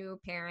for new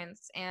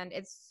parents, and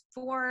it's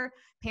for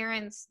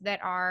parents that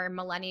are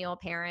millennial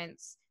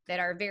parents that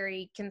are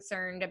very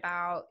concerned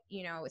about,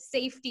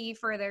 safety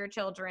for their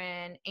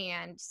children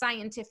and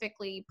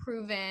scientifically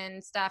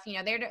proven stuff.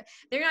 They're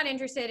not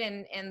interested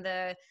in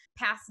the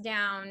passed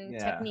down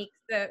techniques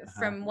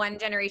from one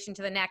generation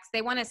to the next.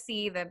 They want to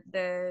see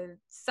the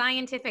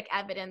scientific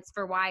evidence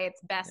for why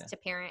it's best to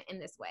parent in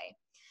this way.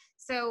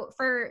 So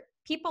for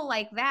people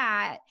like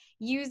that,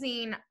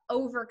 using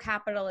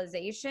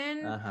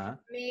overcapitalization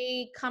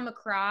may come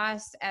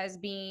across as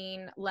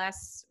being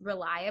less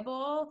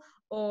reliable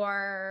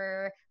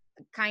or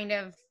kind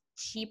of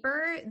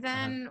cheaper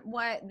than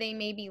what they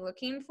may be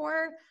looking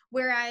for.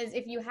 Whereas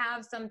if you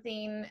have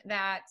something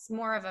that's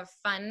more of a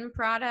fun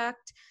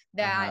product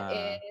that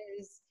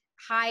is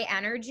high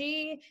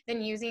energy,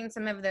 then using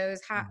some of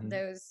those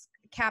those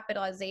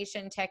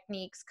capitalization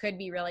techniques could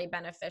be really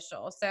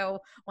beneficial. So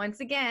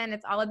once again,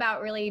 it's all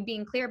about really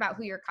being clear about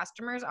who your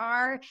customers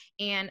are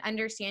and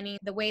understanding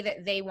the way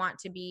that they want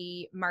to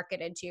be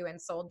marketed to and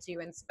sold to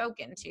and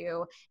spoken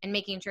to, and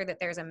making sure that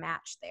there's a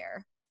match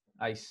there.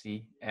 I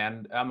see.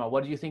 And Emma,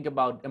 what do you think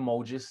about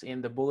emojis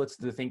in the bullets?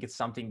 Do you think it's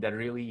something that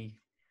really,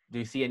 do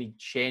you see any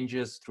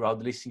changes throughout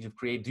the listings you've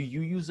created? Do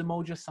you use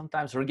emojis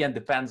sometimes? Or again,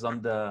 depends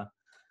on the...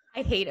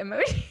 I hate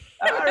emojis.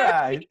 All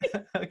right.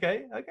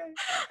 Okay.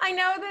 I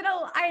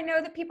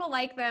know that people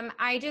like them.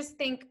 I just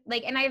think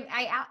and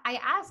I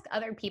ask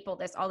other people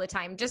this all the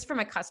time, just from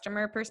a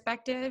customer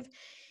perspective.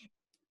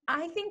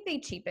 I think they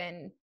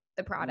cheapen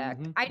the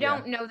product. Mm-hmm. I Yeah.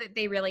 don't know that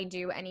they really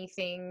do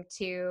anything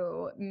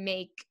to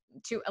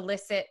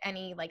elicit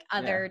any like Yeah.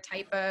 other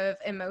type of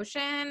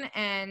emotion.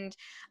 And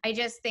I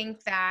just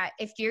think that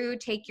if you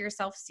take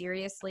yourself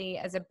seriously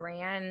as a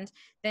brand,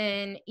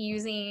 then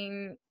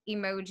using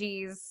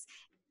emojis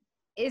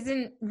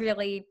isn't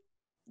really,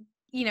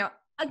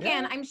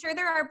 again, Yeah. I'm sure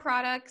there are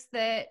products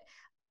that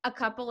a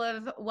couple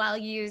of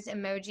well-used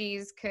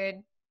emojis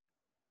could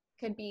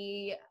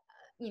be,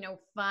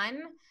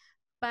 fun,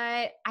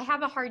 but I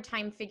have a hard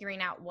time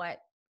figuring out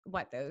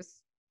what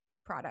those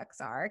products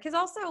are. Cause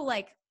also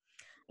like,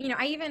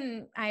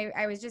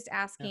 I was just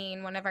Yeah.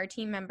 asking one of our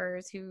team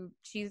members who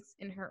she's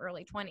in her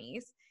early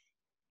 20s,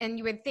 and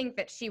you would think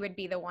that she would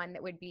be the one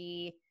that would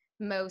be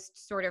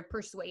most sort of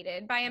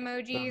persuaded by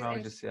emojis.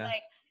 And Just, yeah.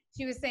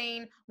 she was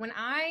saying, when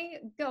I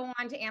go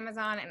onto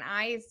Amazon and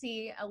I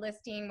see a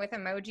listing with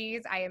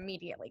emojis, I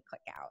immediately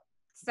click out.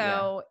 Yeah.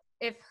 So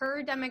if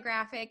her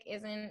demographic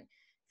isn't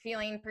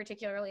feeling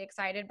particularly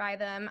excited by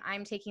them,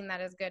 I'm taking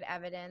that as good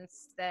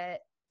evidence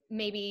that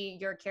maybe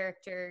your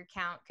character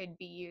count could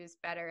be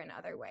used better in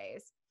other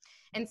ways.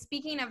 And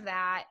speaking of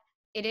that,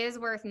 it is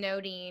worth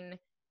noting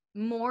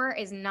more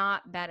is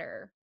not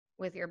better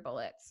with your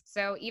bullets.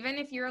 So even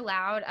if you're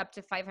allowed up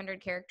to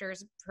 500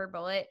 characters per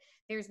bullet,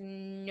 there's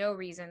no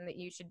reason that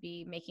you should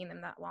be making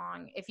them that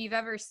long. If you've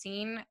ever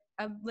seen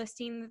a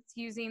listing that's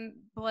using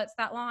bullets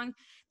that long,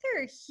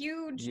 there are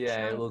huge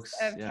chunks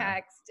of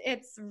text.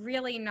 It's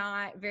really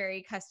not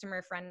very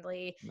customer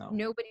friendly. No.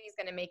 Nobody's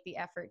going to make the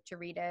effort to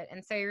read it.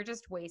 And so you're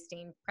just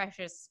wasting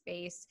precious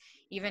space.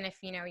 Even if,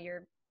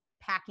 you're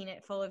packing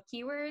it full of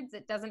keywords,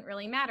 it doesn't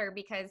really matter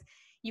because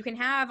you can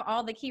have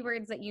all the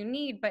keywords that you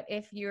need, but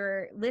if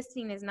your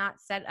listing is not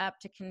set up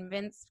to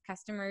convince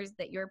customers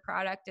that your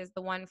product is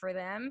the one for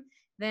them,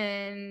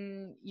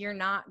 then you're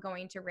not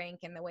going to rank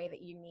in the way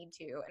that you need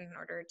to in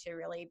order to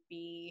really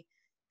be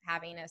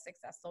having a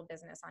successful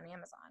business on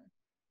Amazon.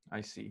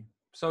 I see.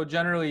 So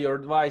generally your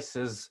advice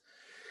is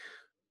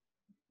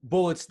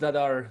bullets that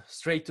are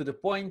straight to the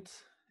point,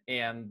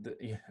 and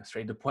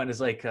straight to the point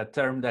is like a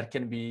term that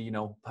can be,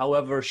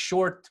 however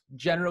short,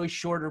 generally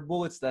shorter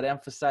bullets that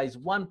emphasize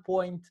one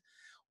point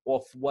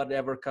of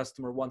whatever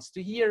customer wants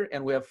to hear.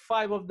 And we have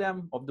 5 of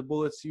them, of the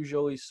bullets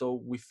usually.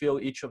 So we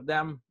fill each of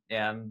them.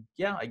 And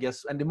yeah, I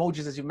guess, and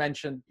emojis, as you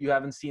mentioned, you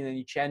haven't seen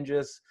any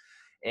changes.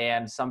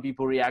 And some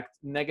people react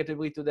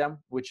negatively to them,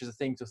 which is a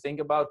thing to think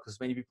about because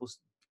many people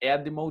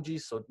add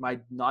emojis. So it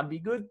might not be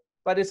good,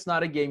 but it's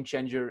not a game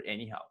changer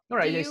anyhow. All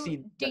right, I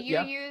see. Do you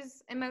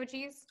use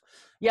emojis?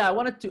 Yeah,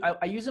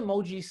 I use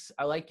emojis.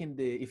 I like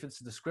if it's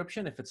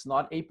description, if it's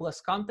not A+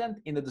 content,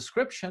 in the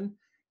description,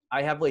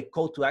 I have like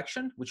call to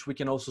action, which we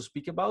can also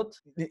speak about.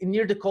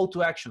 Near the call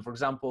to action, for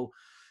example,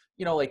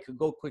 like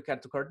go click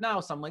add to cart now,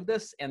 something like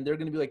this, and they're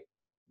going to be like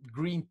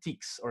green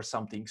ticks or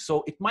something.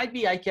 So it might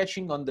be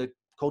eye-catching on the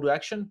call to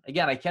action.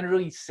 Again, I can't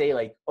really say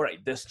like, all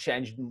right, this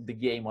changed the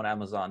game on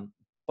Amazon,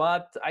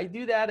 but I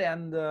do that,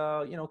 and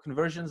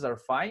conversions are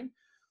fine.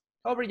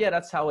 However, yeah,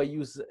 that's how I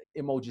use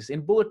emojis.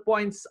 In bullet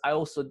points, I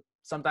also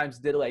sometimes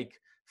did like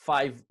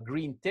 5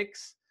 green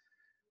ticks,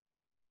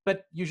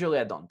 but usually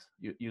I don't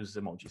use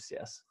emojis.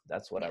 Yes,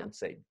 that's what I would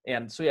say.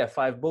 And so yeah,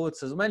 5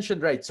 bullets as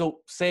mentioned, right?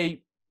 So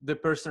say the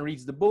person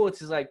reads the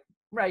bullets, is like,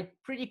 right,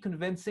 pretty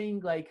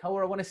convincing. Like,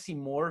 however, I want to see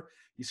more.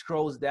 He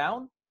scrolls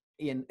down,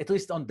 at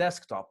least on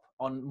desktop.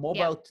 On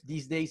mobile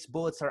these days,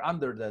 bullets are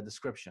under the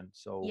description.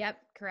 So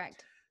yep,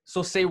 correct.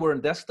 So say we're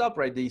on desktop,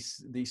 right?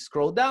 They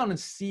scroll down and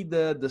see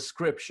the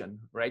description,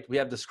 right? We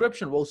have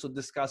description. We'll also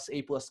discuss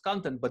A+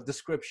 content, but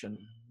description.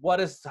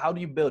 How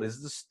do you build? Is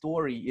it the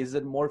story? Is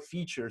it more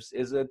features?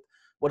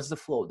 What is the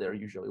flow there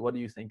usually? What do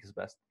you think is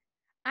best?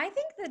 I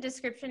think the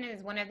description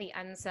is one of the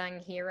unsung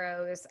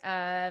heroes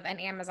of an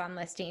Amazon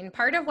listing.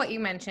 Part of what you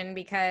mentioned,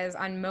 because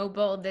on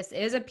mobile, this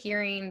is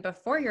appearing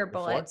before your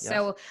bullets. Yes.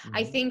 So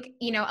I think,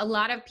 a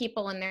lot of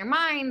people in their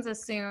minds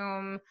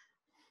assume,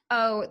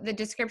 oh, the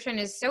description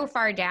is so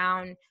far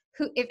down.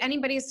 If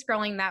anybody's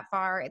scrolling that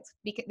far, it's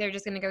because they're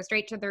just going to go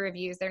straight to the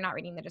reviews. They're not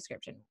reading the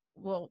description.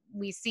 Well,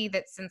 we see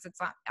that since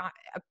it's not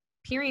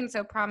appearing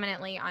so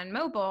prominently on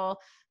mobile,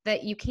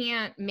 that you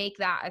can't make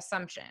that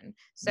assumption.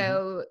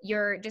 So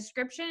your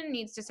description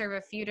needs to serve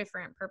a few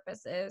different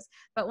purposes.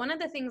 But one of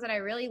the things that I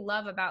really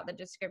love about the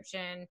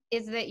description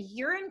is that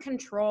you're in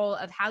control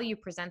of how you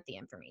present the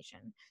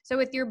information. So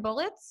with your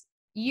bullets,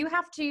 you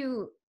have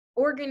to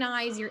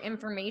organize your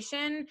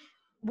information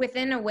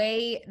within a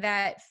way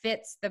that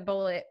fits the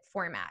bullet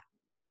format.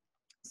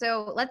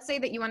 So let's say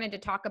that you wanted to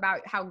talk about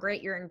how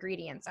great your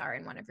ingredients are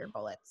in one of your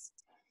bullets.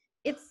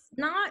 It's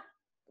not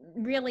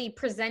really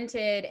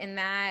presented in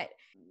that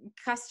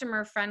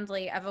customer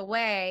friendly of a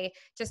way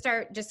to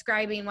start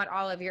describing what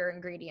all of your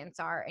ingredients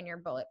are in your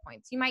bullet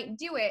points. You might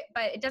do it,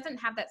 but it doesn't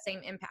have that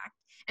same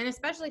impact. And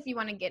especially if you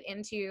want to get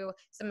into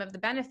some of the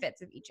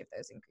benefits of each of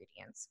those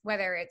ingredients,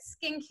 whether it's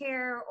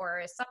skincare or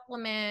a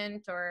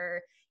supplement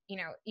or,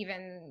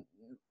 even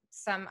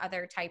some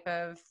other type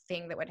of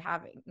thing that would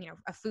have,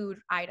 a food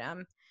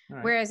item.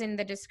 Right. Whereas in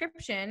the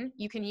description,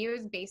 you can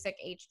use basic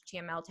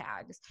HTML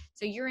tags.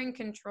 So you're in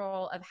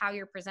control of how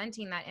you're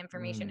presenting that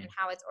information and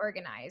how it's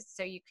organized.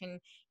 So you can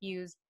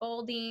use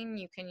bolding,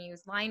 you can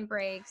use line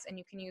breaks, and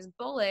you can use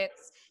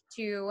bullets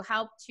to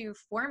help to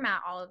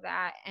format all of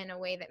that in a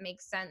way that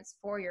makes sense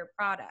for your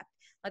product.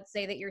 Let's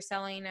say that you're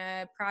selling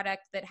a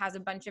product that has a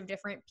bunch of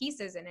different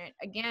pieces in it.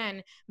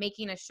 Again,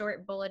 making a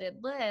short bulleted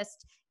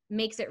list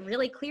makes it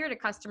really clear to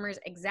customers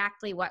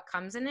exactly what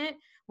comes in it.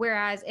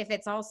 Whereas if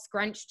it's all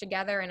scrunched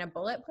together in a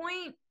bullet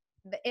point,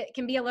 it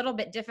can be a little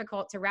bit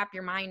difficult to wrap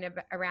your mind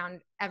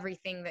around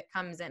everything that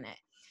comes in it.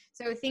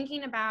 So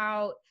thinking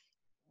about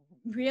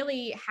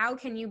really how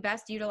can you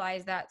best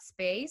utilize that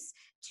space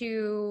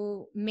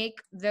to make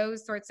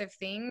those sorts of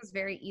things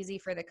very easy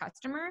for the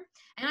customer.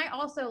 And I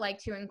also like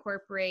to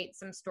incorporate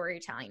some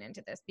storytelling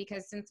into this,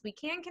 because since we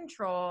can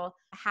control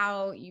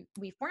how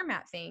we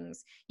format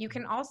things, you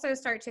can also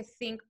start to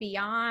think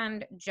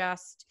beyond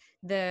just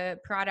the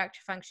product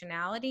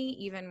functionality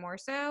even more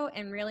so,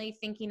 and really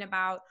thinking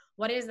about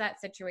what is that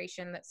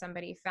situation that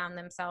somebody found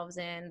themselves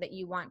in that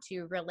you want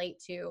to relate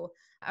to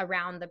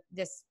around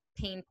this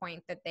pain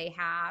point that they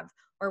have,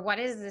 or what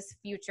is this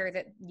future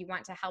that you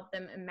want to help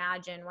them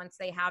imagine once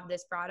they have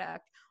this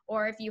product.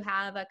 Or if you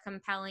have a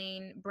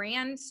compelling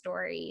brand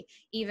story,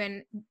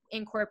 even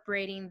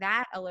incorporating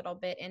that a little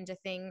bit into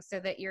things so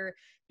that you're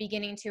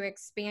beginning to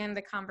expand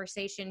the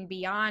conversation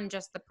beyond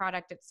just the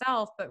product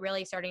itself, but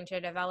really starting to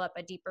develop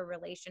a deeper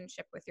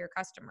relationship with your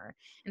customer.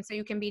 And so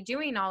you can be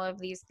doing all of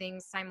these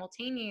things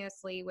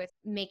simultaneously with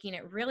making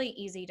it really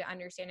easy to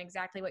understand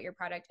exactly what your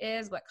product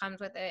is, what comes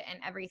with it, and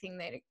everything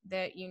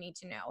that you need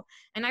to know.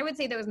 And I would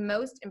say those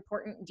most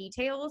important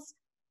details,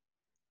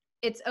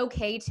 it's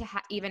okay to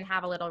even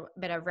have a little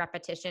bit of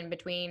repetition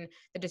between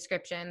the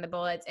description, the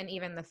bullets, and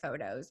even the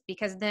photos,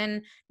 because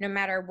then no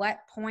matter what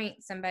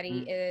point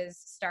somebody is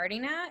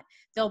starting at,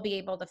 they'll be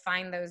able to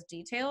find those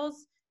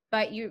details.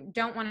 But you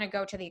don't want to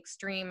go to the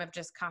extreme of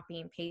just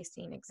copy and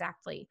pasting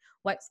exactly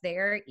what's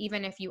there,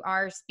 even if you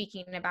are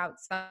speaking about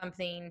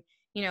something,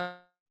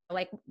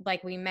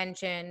 like we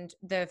mentioned,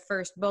 the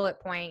first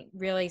bullet point,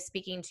 really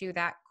speaking to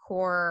that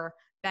core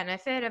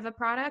benefit of a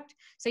product.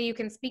 So you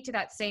can speak to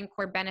that same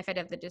core benefit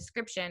of the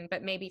description,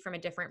 but maybe from a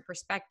different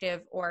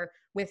perspective or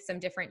with some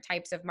different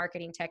types of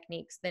marketing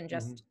techniques than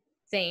just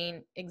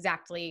saying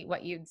exactly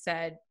what you'd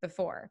said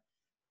before.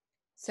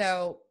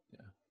 So,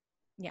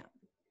 yeah.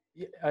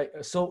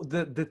 So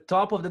the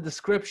top of the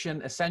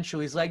description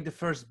essentially is like the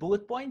first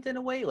bullet point in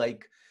a way.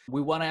 Like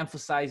we want to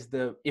emphasize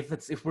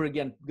if we're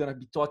again going to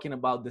be talking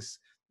about this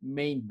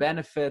main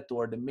benefit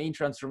or the main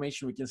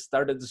transformation, we can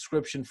start a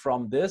description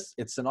from this.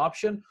 It's an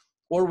option.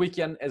 Or we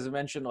can, as I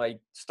mentioned, like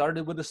start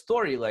it with a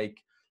story.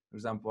 Like, for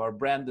example, our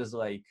brand is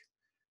like,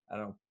 I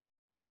don't know,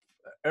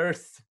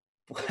 Earth.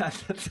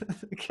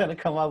 Can I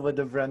come up with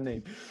a brand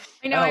name?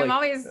 I know, I'm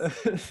always.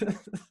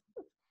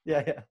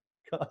 Yeah.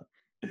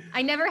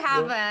 I never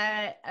have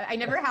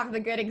the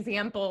good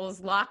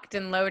examples locked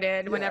and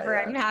loaded whenever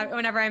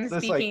I'm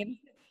speaking.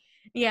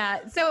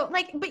 So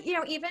but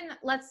even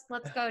let's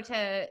go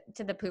to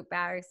the poop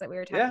bags that we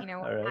were talking,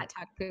 Hot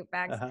Talk poop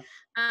bags.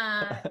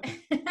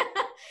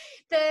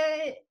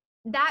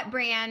 That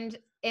brand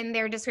in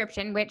their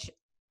description, which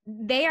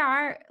they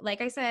are,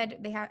 like I said,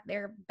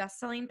 their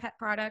best-selling pet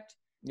product.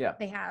 Yeah.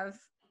 They have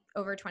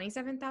over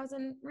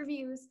 27,000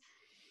 reviews.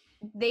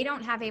 They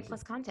don't have A+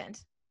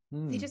 content.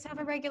 They just have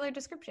a regular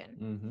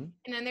description.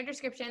 And in their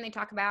description, they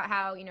talk about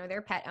how,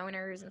 they're pet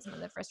owners and some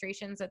of the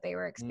frustrations that they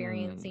were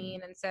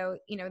experiencing. And so,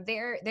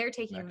 they're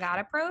taking that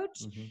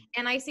approach.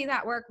 And I see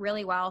that work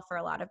really well for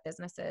a lot of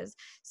businesses.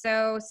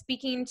 So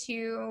speaking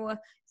to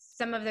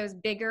some of those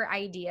bigger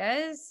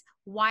ideas,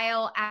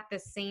 while at the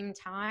same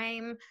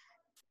time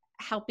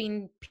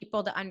helping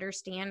people to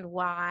understand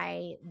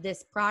why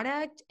this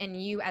product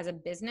and you as a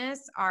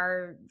business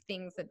are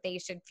things that they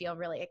should feel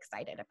really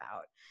excited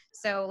about.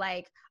 So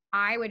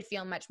I would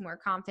feel much more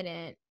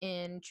confident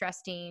in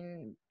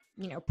trusting,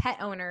 pet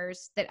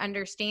owners that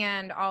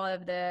understand all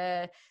of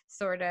the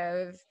sort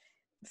of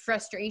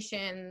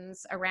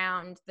frustrations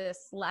around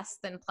this less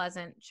than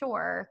pleasant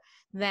chore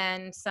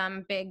than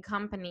some big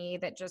company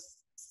that just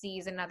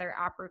sees another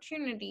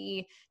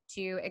opportunity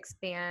to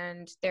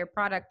expand their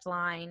product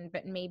line,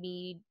 but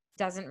maybe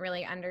doesn't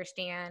really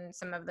understand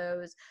some of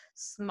those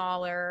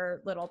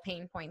smaller little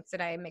pain points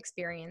that I'm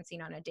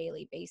experiencing on a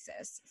daily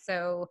basis.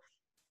 So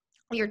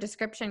your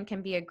description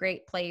can be a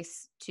great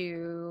place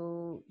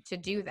to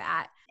do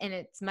that. And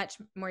it's much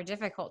more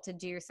difficult to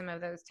do some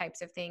of those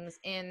types of things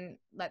in,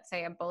 let's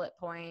say, a bullet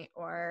point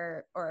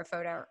or a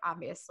photo,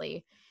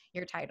 obviously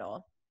your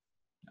title.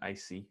 I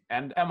see.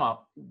 And Emma,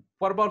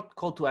 what about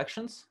call to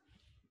actions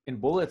in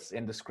bullets,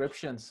 in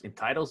descriptions, in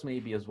titles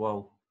maybe as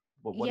well?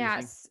 What do you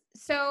think?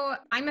 So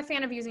I'm a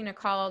fan of using a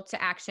call to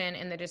action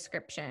in the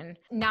description,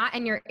 not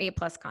in your A+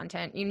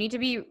 content. You need to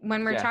be,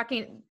 when we're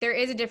talking, there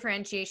is a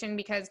differentiation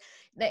because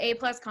the A+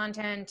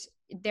 content,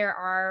 there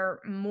are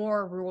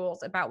more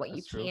rules about what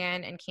you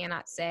can and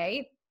cannot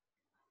say.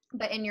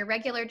 But in your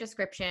regular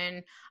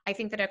description, I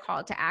think that a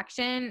call to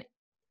action,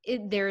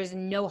 there is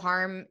no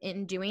harm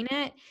in doing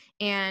it.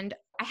 And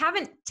I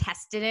haven't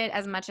tested it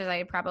as much as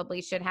I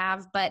probably should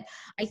have, but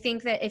I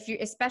think that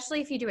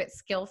especially if you do it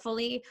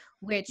skillfully,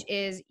 which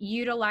is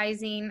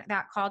utilizing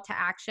that call to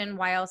action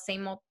while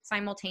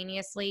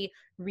simultaneously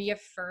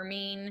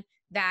reaffirming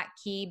that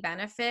key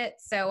benefit.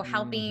 So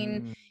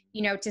helping,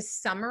 to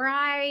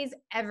summarize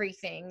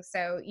everything.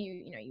 So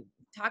you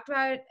talked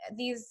about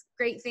these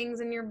great things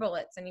in your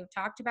bullets, and you've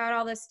talked about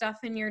all this stuff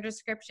in your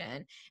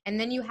description. And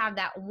then you have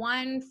that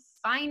one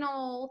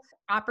final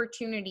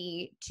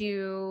opportunity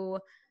to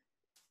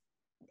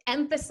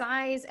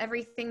emphasize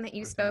everything that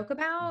you spoke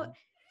about,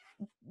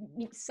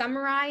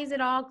 summarize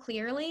it all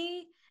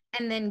clearly,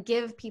 and then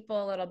give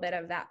people a little bit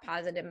of that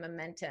positive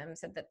momentum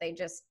so that they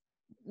just,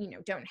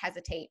 don't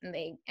hesitate and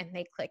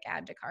they click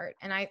add to cart.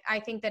 And I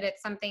think that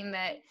it's something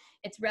that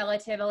it's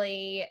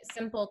relatively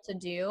simple to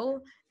do,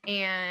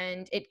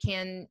 and it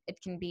can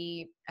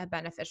be a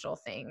beneficial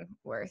thing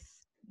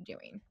worth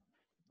doing.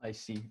 I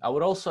see. I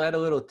would also add a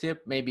little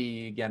tip,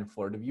 maybe again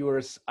for the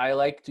viewers. I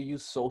like to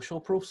use social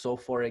proof. So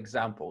for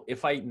example,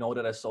 if I know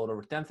that I sold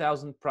over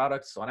 10,000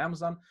 products on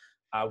Amazon,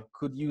 I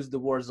could use the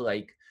words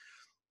like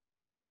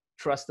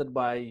trusted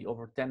by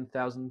over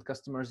 10,000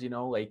 customers,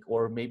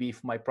 or maybe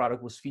if my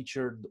product was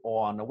featured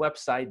on a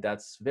website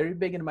that's very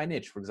big in my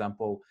niche. For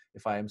example,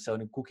 if I am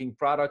selling a cooking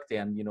product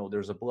and,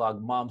 there's a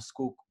blog, Moms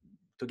Cook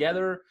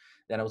Together,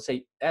 then I would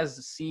say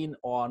as seen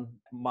on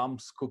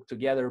Moms Cook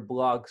Together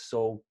blog.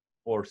 So,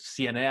 or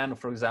CNN,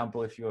 for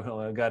example, if you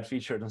got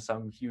featured on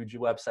some huge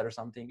website or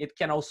something, it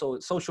can also,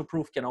 social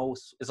proof can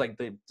also, it's like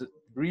the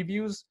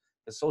reviews,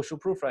 the social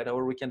proof, right?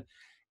 Or we can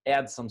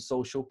add some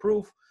social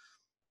proof.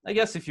 I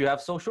guess if you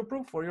have social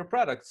proof for your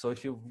product. So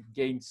if you've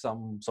gained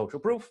some social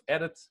proof,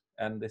 add it.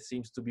 And it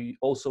seems to be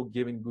also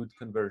giving good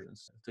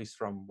conversions, at least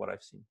from what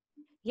I've seen.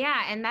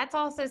 Yeah. And that's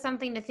also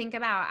something to think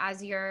about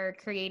as you're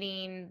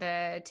creating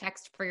the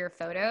text for your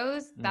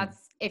photos.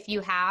 That's if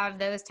you have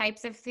those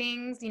types of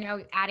things,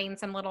 adding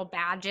some little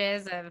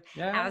badges of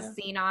as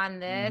seen on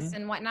this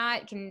and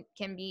whatnot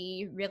can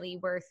be really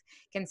worth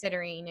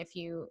considering if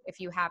you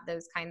have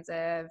those kinds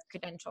of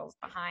credentials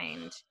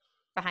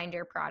behind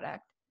your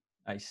product.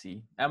 I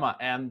see. Emma,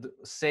 and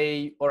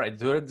say, all right,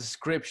 the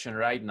description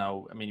right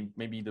now, I mean,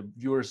 maybe the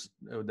viewers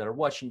that are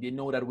watching, they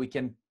know that we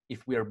can,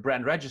 if we are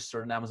brand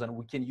registered on Amazon,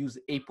 we can use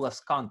A+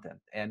 content.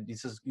 And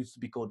this used to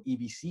be called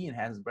EBC,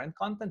 Enhanced Brand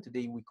Content.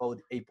 Today we call it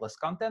A+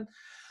 content.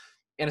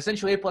 And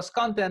essentially A+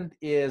 content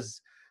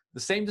is the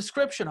same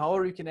description.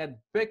 However, you can add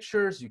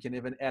pictures. You can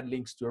even add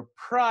links to your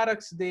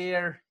products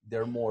there.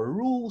 There are more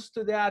rules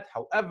to that.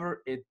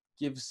 However, it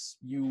gives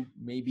you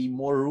maybe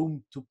more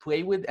room to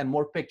play with and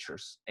more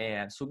pictures.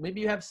 And so maybe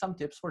you have some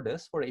tips for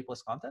this, for A+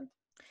 content?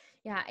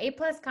 Yeah, A+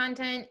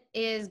 content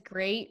is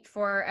great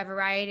for a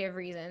variety of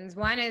reasons.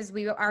 One is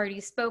we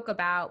already spoke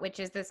about, which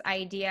is this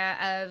idea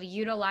of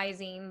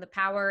utilizing the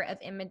power of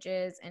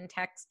images and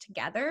text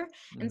together.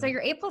 And so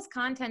your A+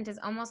 content is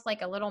almost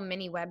like a little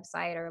mini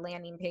website or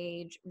landing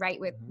page right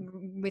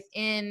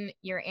within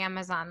your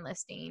Amazon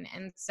listing.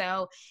 And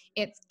so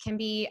it can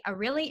be a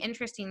really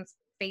interesting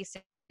space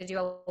to do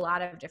a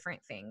lot of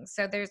different things.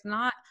 So there's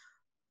not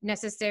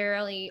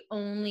necessarily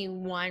only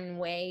one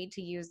way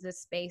to use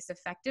this space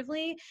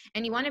effectively.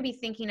 And you want to be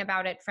thinking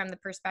about it from the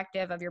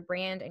perspective of your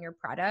brand and your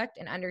product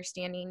and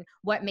understanding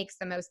what makes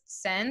the most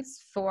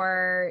sense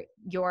for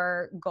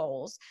your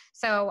goals.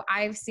 So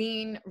I've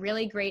seen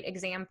really great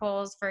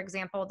examples. For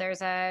example,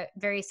 there's a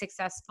very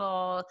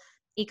successful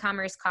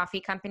e-commerce coffee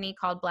company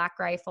called Black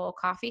Rifle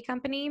Coffee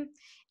Company.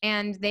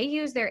 And they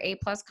use their A+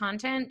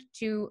 content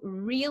to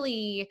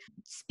really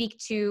speak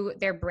to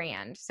their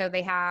brand. So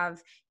they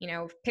have,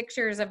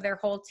 pictures of their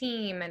whole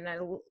team and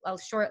a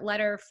short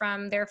letter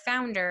from their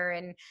founder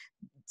and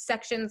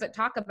sections that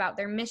talk about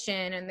their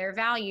mission and their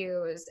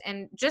values.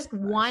 And just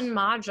one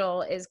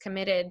module is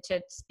committed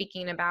to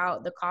speaking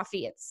about the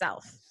coffee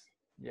itself.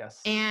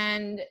 Yes.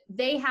 And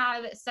they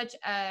have such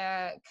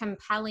a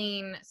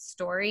compelling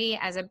story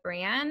as a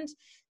brand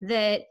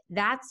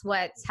that's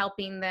what's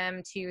helping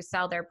them to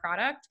sell their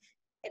product.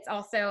 It's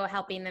also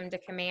helping them to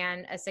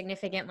command a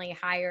significantly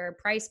higher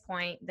price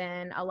point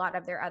than a lot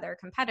of their other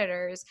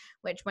competitors,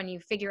 which when you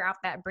figure out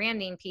that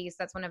branding piece,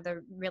 that's one of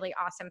the really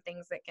awesome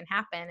things that can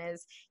happen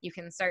is you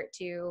can start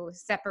to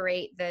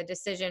separate the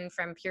decision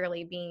from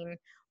purely being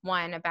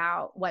one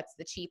about what's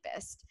the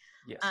cheapest.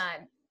 Yes.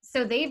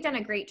 So they've done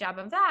a great job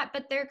of that,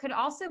 but there could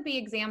also be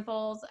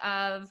examples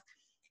of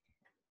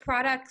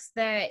products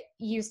that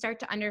you start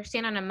to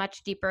understand on a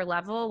much deeper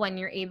level when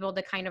you're able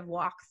to kind of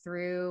walk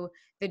through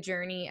the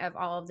journey of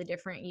all of the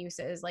different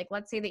uses. Like,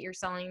 let's say that you're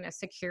selling a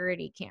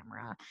security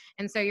camera.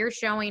 And so you're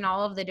showing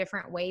all of the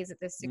different ways that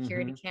this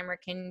security camera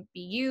can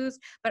be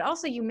used, but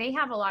also you may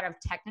have a lot of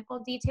technical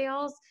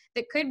details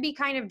that could be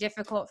kind of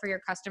difficult for your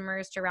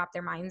customers to wrap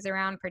their minds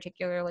around,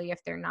 particularly if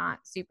they're not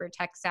super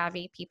tech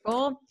savvy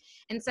people.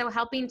 And so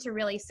helping to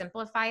really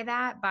simplify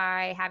that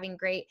by having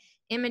great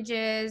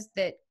images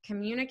that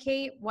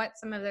communicate what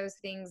some of those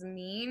things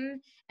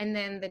mean, and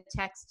then the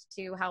text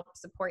to help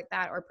support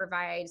that or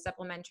provide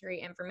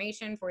supplementary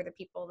information for the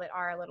people that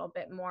are a little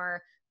bit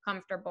more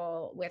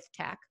comfortable with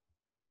tech.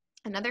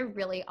 Another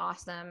really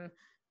awesome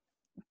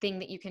thing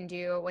that you can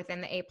do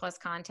within the A+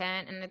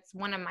 content, and it's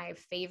one of my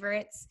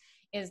favorites,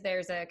 is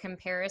there's a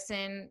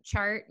comparison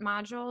chart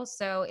module.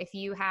 So if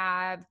you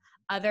have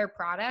other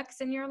products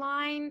in your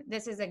line,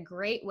 this is a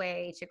great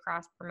way to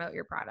cross promote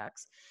your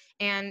products.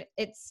 And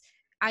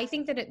I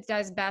think that it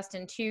does best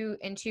in two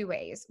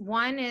ways.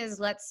 One is,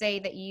 let's say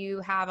that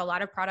you have a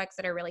lot of products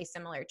that are really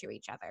similar to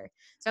each other.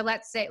 So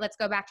let's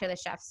go back to the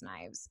chef's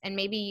knives, and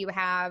maybe you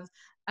have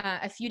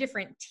a few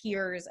different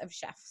tiers of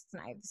chef's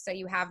knives. So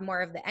you have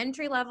more of the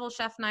entry-level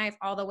chef knife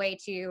all the way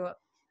to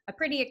a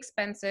pretty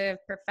expensive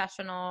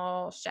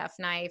professional chef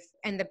knife,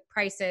 and the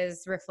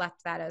prices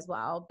reflect that as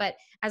well. But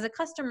as a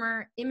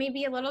customer, it may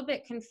be a little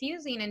bit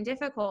confusing and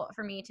difficult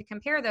for me to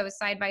compare those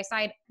side by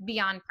side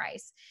beyond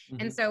price.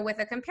 And so with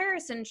a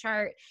comparison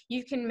chart,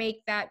 you can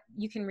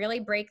really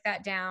break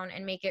that down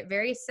and make it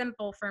very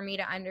simple for me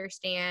to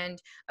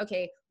understand,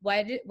 okay,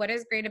 what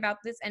is great about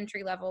this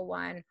entry level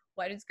one?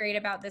 What is great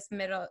about this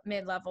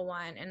mid-level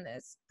one and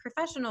this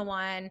professional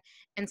one?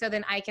 And so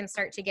then I can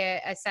start to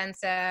get a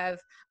sense of,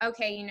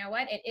 okay, you know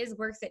what? It is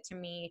worth it to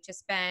me to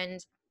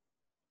spend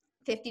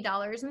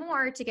 $50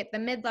 more to get the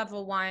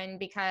mid-level one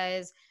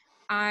because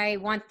I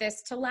want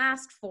this to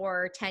last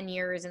for 10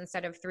 years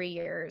instead of 3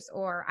 years,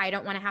 or I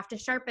don't want to have to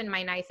sharpen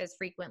my knife as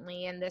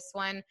frequently. And this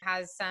one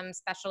has some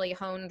specially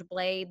honed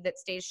blade that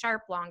stays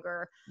sharp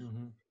longer.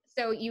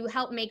 So you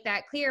help make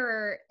that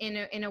clearer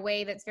in a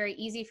way that's very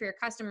easy for your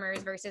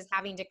customers versus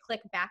having to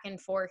click back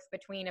and forth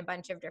between a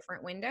bunch of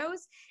different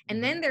windows.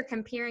 And then they're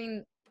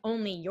comparing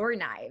only your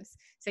knives.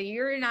 So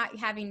you're not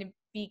having to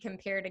be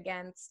compared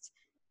against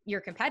your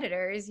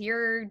competitors.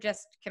 You're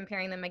just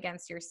comparing them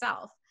against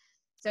yourself.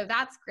 So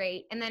that's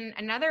great. And then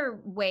another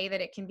way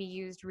that it can be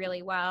used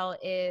really well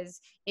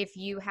is if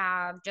you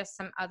have just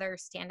some other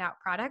standout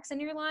products in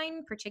your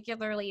line,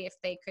 particularly if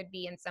they could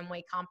be in some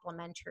way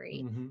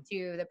complementary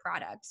to the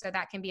product. So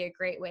that can be a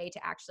great way to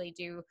actually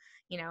do,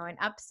 an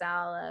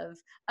upsell of,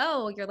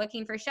 oh, you're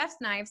looking for chef's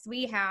knives.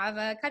 We have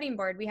a cutting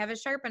board. We have a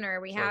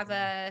sharpener. We have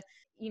a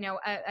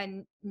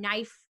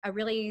knife, a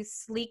really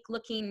sleek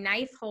looking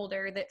knife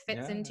holder that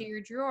fits into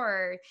your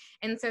drawer.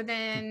 And so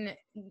then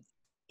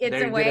it's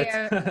a way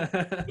of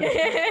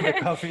the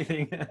coffee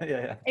thing.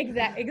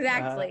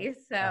 Exactly.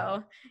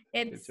 So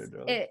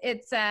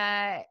it's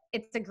a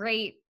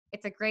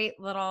great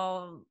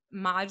little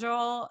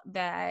module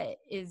that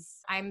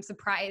I'm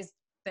surprised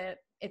that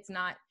it's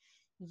not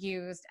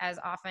used as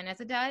often as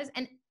it does.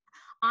 And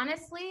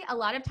honestly, a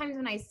lot of times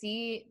when I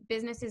see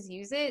businesses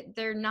use it,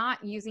 they're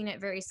not using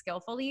it very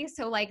skillfully.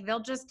 So like they'll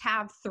just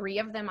have 3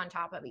 of them on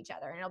top of each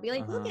other, and it'll be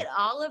like, look at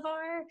all of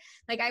our,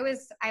 like I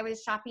was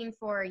shopping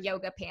for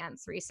yoga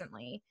pants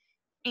recently,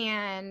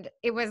 and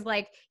it was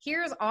like,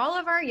 here's all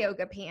of our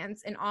yoga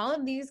pants in all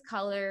of these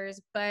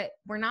colors, but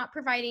we're not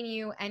providing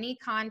you any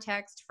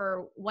context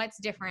for what's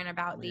different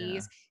about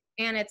these.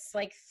 And it's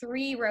like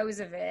 3 rows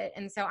of it.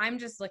 And so I'm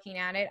just looking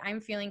at it.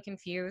 I'm feeling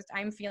confused.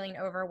 I'm feeling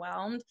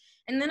overwhelmed.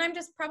 And then I'm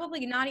just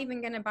probably not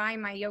even going to buy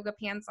my yoga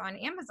pants on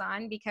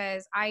Amazon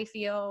because I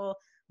feel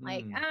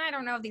like, I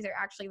don't know if these are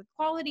actually the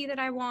quality that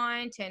I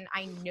want. And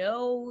I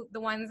know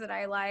the ones that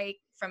I like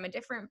from a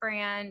different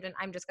brand, and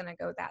I'm just going to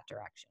go that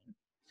direction.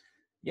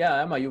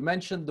 Yeah, Emma, you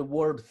mentioned the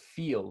word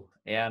feel,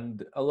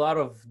 and a lot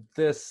of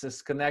this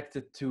is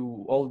connected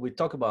to all we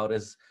talk about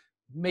is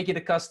making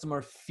the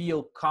customer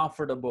feel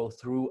comfortable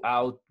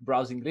throughout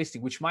browsing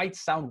listing, which might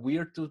sound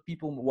weird to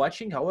people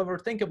watching. However,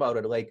 think about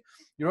it. Like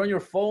you're on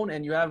your phone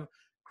and you have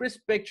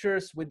crisp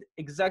pictures with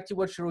exactly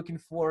what you're looking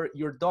for.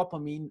 Your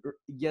dopamine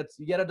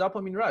you get a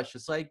dopamine rush.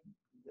 It's like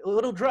a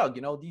little drug.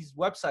 These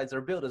websites are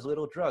built as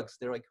little drugs.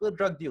 They're like little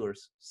drug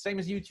dealers, same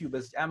as YouTube,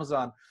 as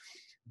Amazon.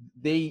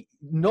 They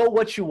know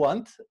what you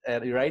want,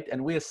 right?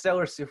 And we as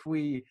sellers, if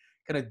we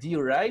kind of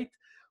deal right,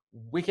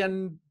 we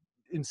can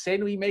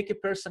insanely make a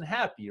person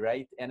happy,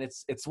 right? And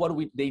it's what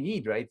they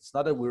need, right? It's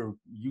not that we're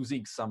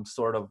using some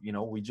sort of,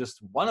 we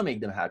just want to make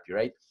them happy,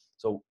 right?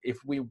 So if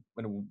we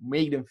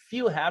make them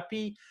feel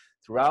happy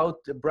throughout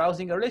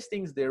browsing our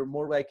listings, they're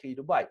more likely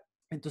to buy.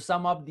 And to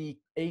sum up the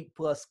A+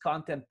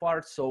 content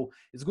part, so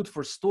it's good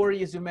for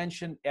story, as you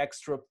mentioned,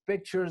 extra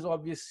pictures,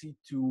 obviously,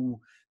 to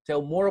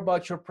tell more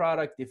about your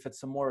product. If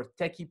it's a more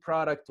techie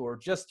product or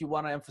just you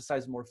want to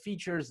emphasize more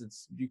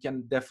features, you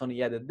can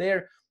definitely add it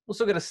there.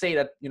 Also going to say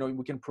that,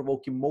 we can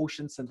provoke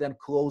emotions and then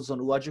close on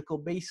a logical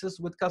basis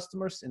with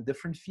customers in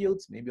different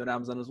fields, maybe on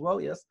Amazon as well.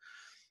 Yes.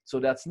 So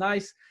that's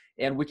nice.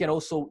 And we can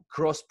also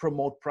cross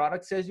promote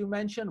products, as you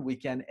mentioned. We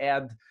can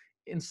add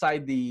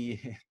inside the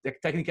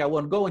technically I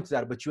won't go into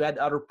that, but you add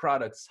other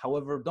products.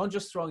 However, don't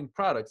just throw in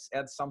products,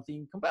 add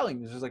something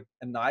compelling. It's just like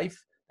a knife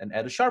and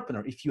add a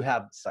sharpener if you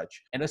have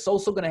such. And it's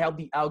also going to help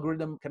the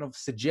algorithm kind of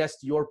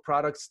suggest your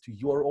products to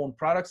your own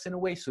products in a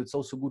way. So it's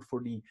also good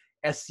for the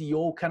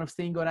SEO kind of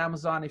thing on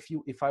Amazon,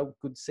 if I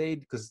could say,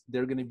 because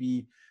they're going to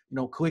be,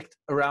 clicked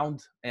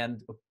around,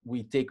 and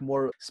we take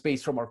more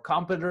space from our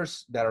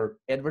competitors that are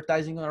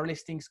advertising on our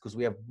listings because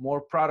we have more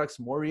products,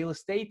 more real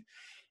estate.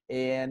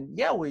 And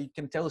yeah, we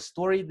can tell a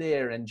story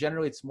there, and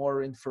generally it's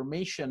more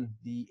information,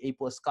 the A+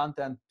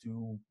 content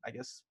to, I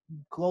guess,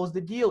 close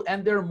the deal.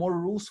 And there are more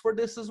rules for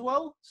this as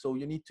well. So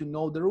you need to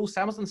know the rules.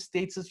 Amazon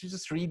states that you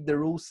just read the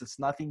rules. It's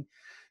nothing,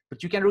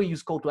 but you can really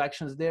use call to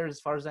actions there. As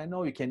far as I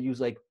know, you can use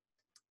like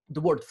the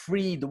word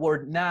free, the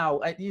word now.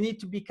 You need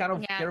to be kind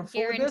of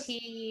careful with this.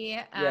 Guarantee.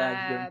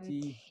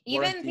 Guarantee.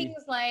 Even Warranty.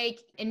 things like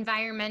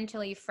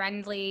environmentally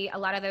friendly, a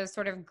lot of those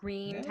sort of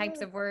green types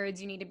of words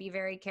you need to be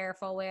very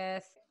careful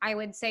with. I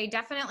would say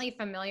definitely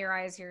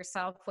familiarize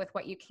yourself with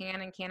what you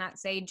can and cannot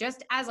say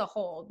just as a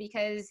whole,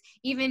 because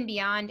even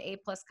beyond A+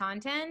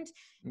 content,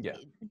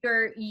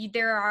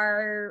 there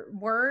are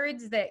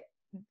words that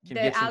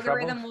the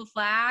algorithm will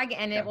flag,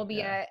 and it will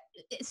be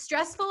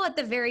stressful at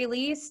the very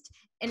least,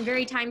 and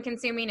very time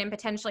consuming and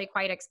potentially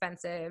quite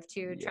expensive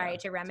to try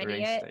to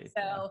remedy it.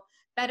 So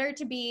better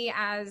to be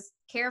as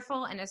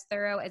careful and as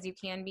thorough as you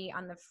can be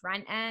on the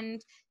front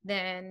end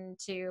than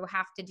to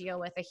have to deal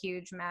with a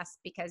huge mess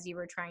because you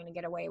were trying to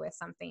get away with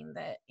something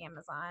that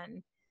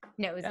Amazon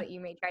knows that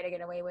you may try to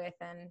get away with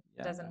and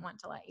doesn't want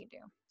to let you do.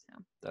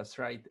 So that's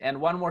right.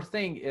 And one more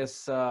thing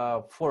is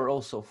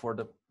for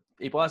the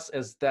A+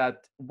 is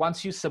that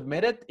once you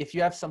submit it, if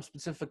you have some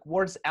specific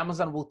words,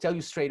 Amazon will tell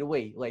you straight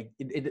away. Like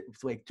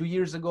it's like 2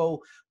 years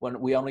ago when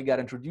we only got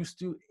introduced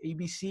to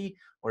ABC,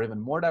 or even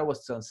more, that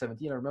was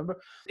 2017, I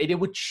remember. They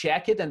would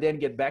check it and then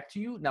get back to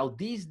you. Now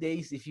these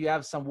days, if you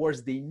have some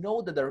words they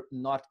know that are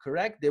not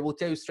correct, they will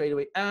tell you straight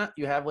away,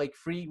 you have like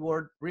free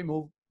word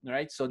remove,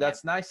 right? So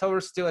that's nice.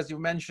 However, still, as you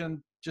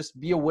mentioned, just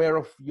be aware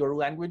of your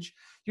language.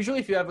 Usually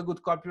if you have a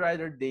good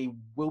copywriter, they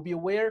will be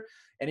aware.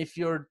 And if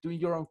you're doing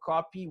your own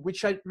copy,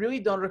 which I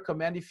really don't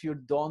recommend if you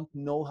don't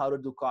know how to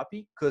do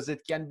copy, because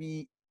it can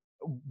be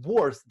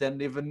worse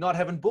than even not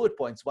having bullet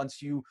points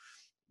once you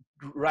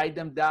write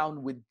them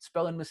down with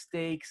spelling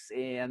mistakes,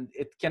 and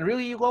it can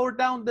really lower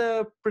down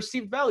the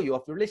perceived value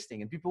of your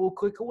listing and people will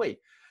click away.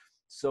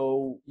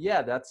 So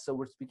yeah, so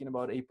we're speaking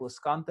about A+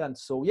 content.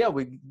 So yeah,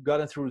 we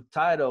got through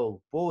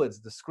title, bullets,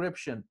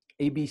 description,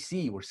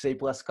 ABC, we're say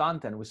plus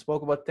content. We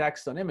spoke about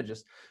text on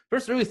images.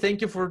 First, really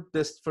thank you for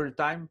your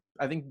time.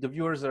 I think the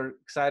viewers are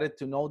excited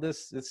to know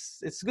this.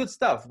 It's good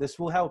stuff. This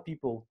will help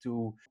people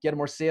to get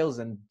more sales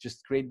and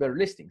just create better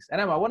listings. And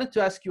Emma, I wanted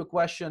to ask you a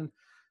question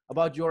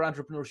about your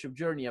entrepreneurship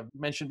journey. I've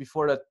mentioned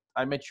before that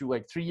I met you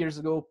like 3 years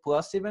ago,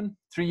 plus even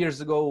 3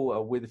 years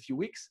ago with a few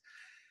weeks.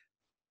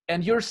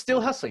 And you're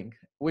still hustling,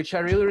 which I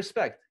really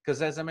respect.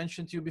 Because as I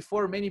mentioned to you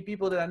before, many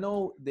people that I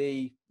know,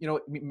 they,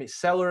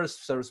 sellers,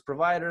 service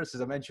providers,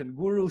 as I mentioned,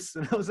 gurus,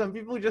 some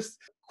people just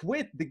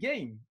quit the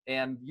game,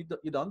 and you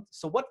don't.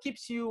 So what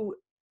keeps you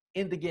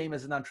in the game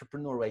as an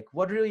entrepreneur? Like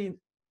what really,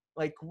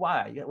 like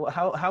why?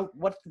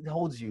 What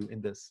holds you in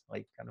this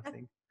like kind of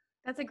thing?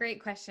 That's a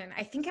great question.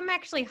 I think I'm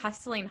actually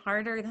hustling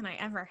harder than I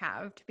ever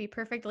have, to be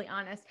perfectly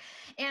honest.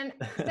 And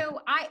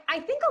so I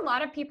think a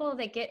lot of people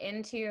that get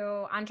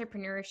into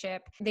entrepreneurship,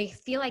 they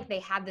feel like they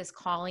had this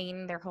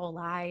calling their whole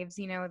lives.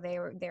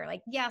 They're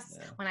like, yes,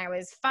 when I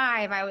was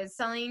 5, I was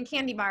selling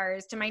candy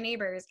bars to my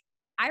neighbors.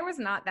 I was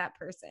not that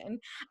person.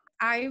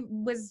 I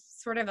was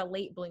sort of a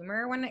late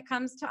bloomer when it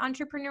comes to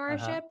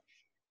entrepreneurship.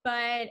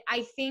 But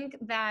I think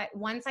that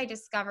once I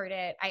discovered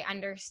it, I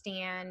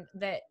understand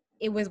that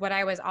it was what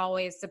I was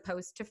always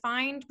supposed to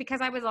find, because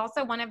I was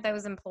also one of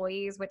those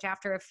employees, which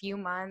after a few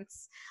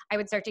months, I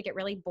would start to get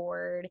really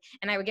bored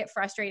and I would get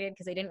frustrated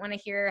because I didn't want to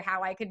hear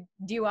how I could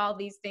do all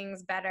these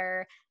things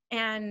better.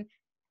 And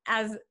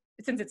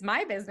since it's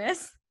my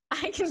business,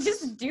 I can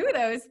just do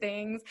those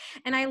things.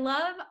 And I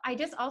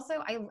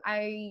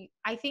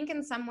think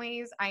in some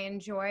ways I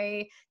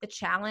enjoy the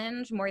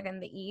challenge more than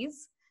the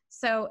ease.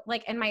 So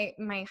like, and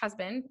my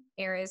husband,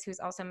 Aries, who's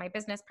also my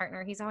business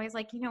partner, he's always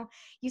like,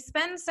 you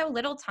spend so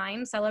little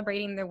time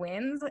celebrating the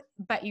wins,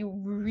 but you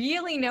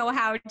really know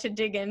how to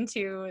dig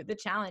into the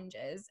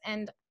challenges.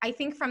 And I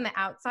think from the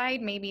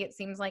outside, maybe it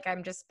seems like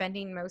I'm just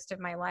spending most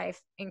of my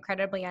life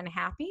incredibly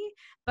unhappy,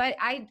 but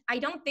I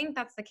don't think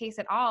that's the case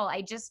at all.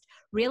 I just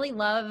really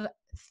love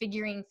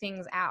figuring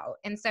things out.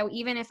 And so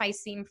even if I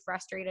seem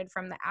frustrated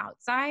from the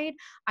outside,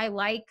 I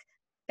like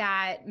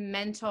that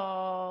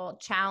mental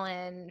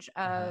challenge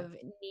of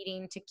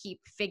needing to keep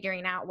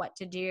figuring out what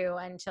to do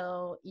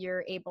until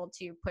you're able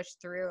to push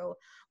through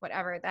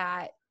whatever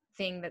that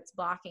thing that's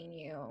blocking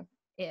you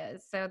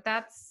is. So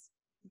that's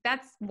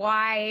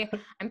why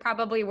I'm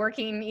probably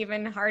working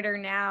even harder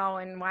now,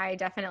 and why I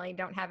definitely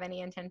don't have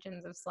any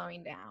intentions of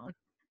slowing down.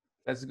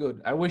 That's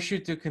good. I wish you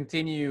to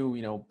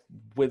continue,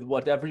 with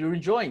whatever you're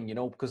enjoying,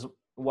 because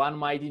one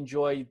might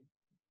enjoy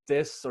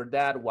this or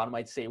that. One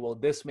might say, well,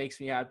 this makes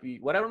me happy.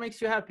 Whatever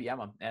makes you happy,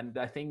 Emma. And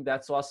I think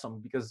that's awesome,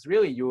 because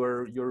really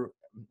you're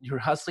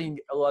hustling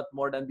a lot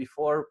more than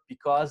before,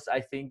 because I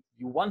think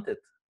you want it.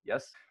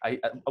 Yes, I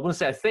wouldn't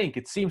say I think,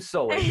 it seems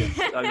so. Like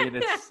I mean,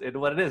 it's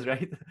what it is,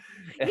 right?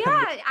 And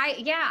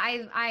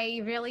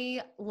I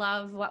really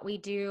love what we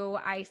do.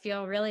 I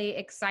feel really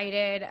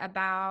excited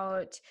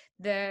about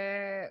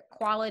the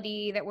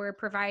quality that we're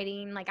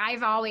providing. Like,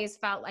 I've always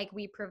felt like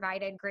we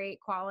provided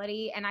great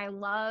quality, and I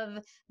love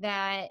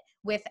that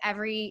with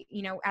every,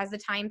 as the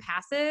time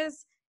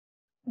passes,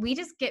 we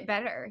just get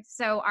better.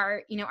 So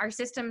our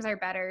systems are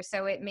better.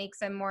 So it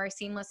makes a more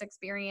seamless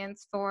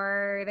experience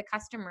for the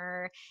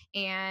customer,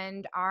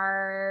 and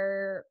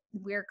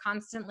we're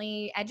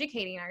constantly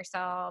educating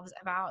ourselves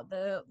about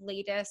the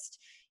latest,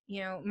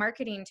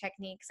 marketing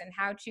techniques and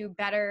how to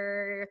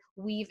better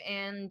weave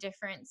in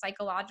different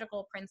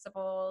psychological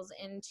principles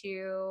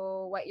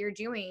into what you're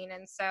doing.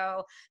 And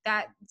so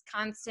that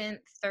constant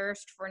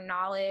thirst for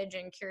knowledge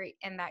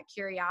and that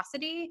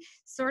curiosity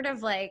sort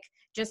of like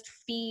just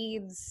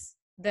feeds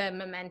the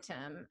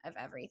momentum of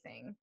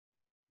everything.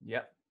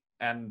 yeah.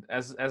 And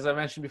as I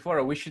mentioned before,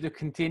 I wish you to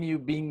continue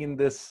being in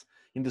this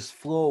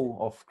flow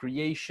of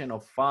creation,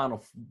 of fun,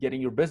 of getting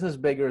your business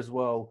bigger as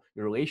well,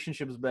 your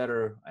relationships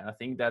better. And I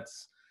think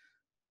that's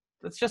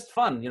just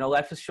fun.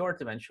 Life is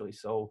short eventually.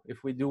 So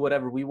if we do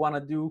whatever we want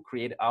to do,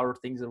 create our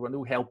things that we want to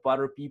do, help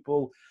other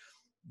people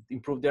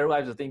improve their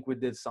lives, I think we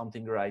did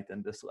something right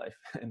in this life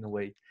in a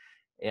way.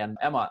 And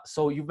Emma,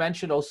 so you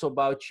mentioned also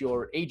about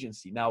your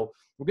agency. Now,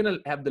 we're going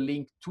to have the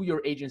link to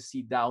your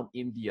agency down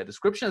in the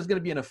description. It's going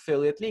to be an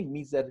affiliate link. It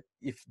means that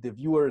if the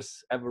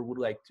viewers ever would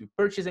like to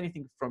purchase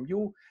anything from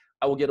you,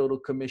 I will get a little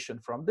commission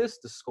from this.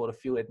 This is called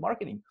affiliate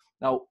marketing.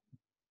 Now,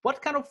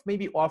 what kind of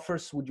maybe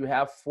offers would you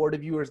have for the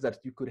viewers that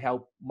you could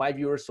help my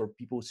viewers or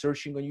people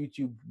searching on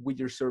YouTube with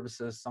your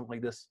services, something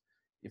like this,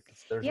 if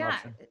there's an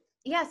option?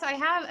 Yeah, so I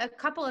have a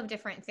couple of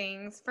different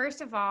things. First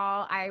of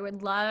all, I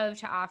would love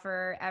to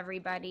offer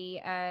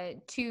everybody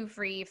 2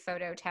 free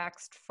photo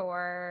text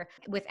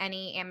with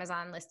any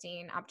Amazon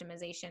listing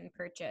optimization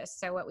purchase.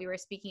 So what we were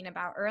speaking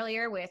about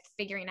earlier with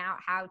figuring out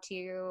how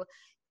to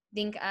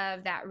think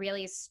of that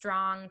really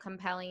strong,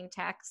 compelling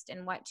text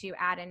and what to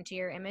add into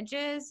your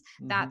images,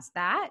 that's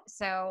that.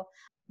 So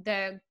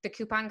the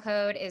coupon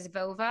code is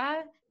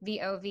Vova,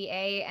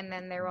 VOVA, and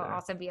then there will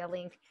also be a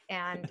link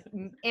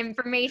and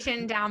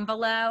information down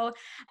below.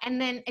 And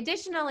then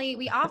additionally,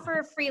 we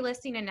offer free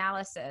listing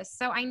analysis.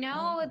 So I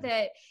know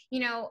that,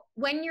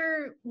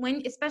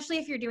 especially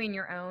if you're doing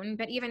your own,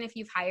 but even if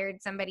you've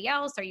hired somebody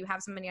else or you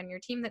have somebody on your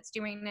team that's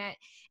doing it,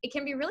 it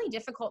can be really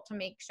difficult to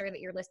make sure that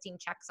your listing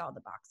checks all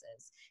the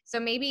boxes. So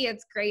maybe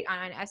it's great on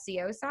an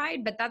SEO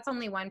side, but that's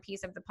only one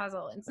piece of the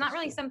puzzle. It's not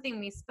really something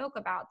we spoke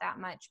about that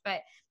much,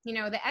 but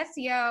the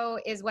SEO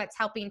is what's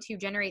helping to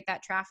generate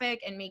that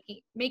traffic and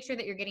make sure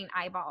that you're getting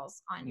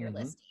eyeballs on your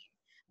listing.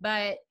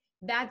 But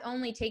that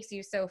only takes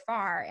you so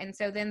far. And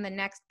so then the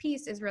next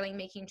piece is really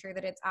making sure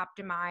that it's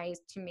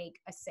optimized to make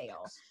a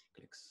sale.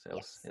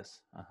 Sales,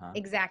 yes.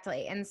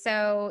 Exactly. And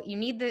so you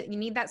need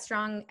that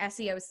strong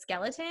SEO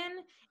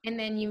skeleton, and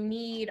then you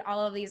need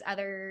all of these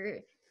other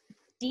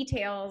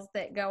details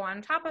that go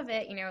on top of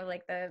it,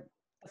 like the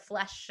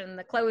flesh and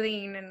the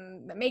clothing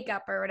and the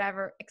makeup or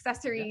whatever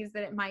accessories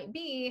that it might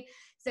be,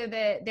 so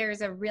that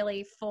there's a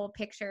really full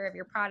picture of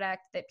your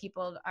product that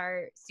people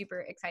are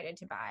super excited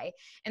to buy.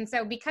 And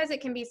so because it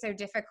can be so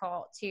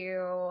difficult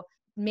to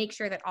make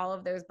sure that all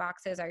of those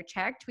boxes are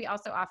checked, we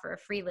also offer a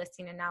free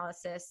listing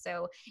analysis.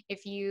 So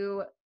if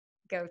you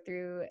go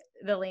through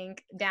the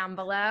link down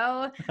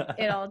below,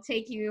 it'll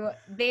take you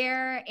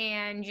there,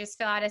 and just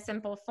fill out a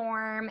simple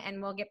form,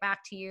 and we'll get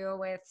back to you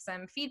with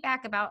some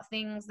feedback about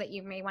things that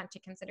you may want to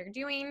consider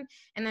doing.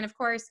 And then of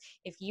course,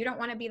 if you don't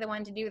want to be the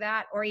one to do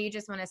that, or you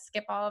just want to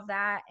skip all of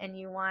that and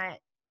you want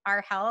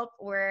our help,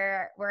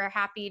 we're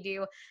happy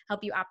to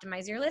help you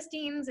optimize your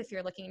listings. If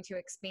you're looking to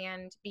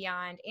expand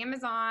beyond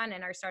Amazon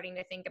and are starting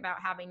to think about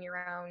having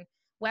your own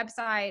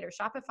website or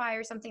Shopify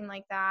or something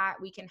like that,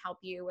 we can help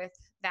you with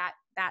that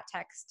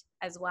text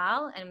as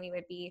well, and we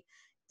would be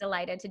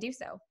delighted to do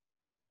so.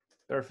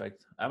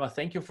 Perfect. Emma,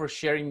 thank you for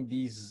sharing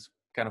these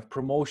kind of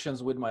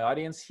promotions with my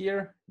audience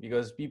here,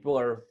 because people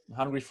are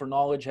hungry for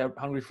knowledge,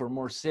 hungry for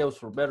more sales,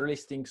 for better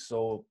listings.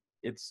 So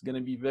it's going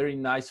to be very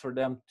nice for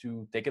them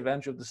to take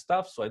advantage of the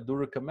stuff. So I do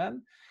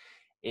recommend.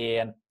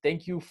 And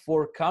thank you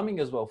for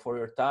coming as well, for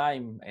your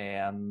time.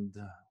 And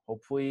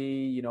hopefully,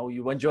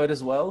 you enjoyed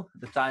as well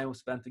the time we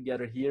spent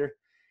together here.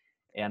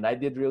 And I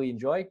did really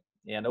enjoy.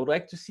 And I would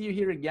like to see you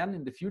here again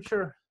in the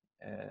future.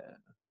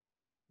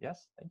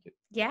 Yes, thank you.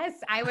 Yes,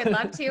 I would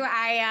love to.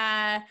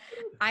 I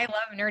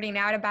love nerding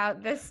out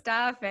about this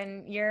stuff,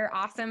 and you're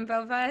awesome,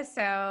 Vova.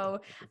 So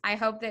I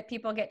hope that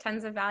people get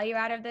tons of value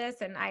out of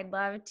this, and I'd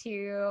love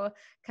to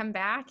come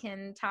back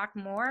and talk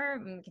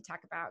more. We can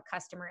talk about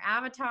customer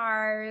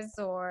avatars,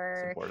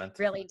 or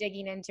really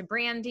digging into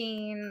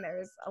branding.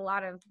 There's a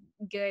lot of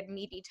good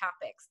meaty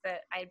topics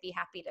that I'd be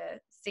happy to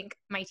sink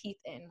my teeth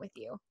in with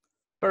you.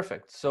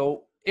 Perfect.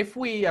 So if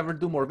we ever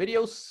do more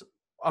videos,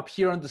 up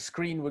here on the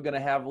screen, we're going to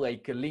have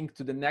like a link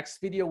to the next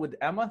video with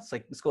Emma.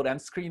 It's called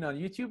End Screen on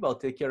YouTube. I'll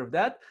take care of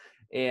that.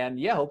 And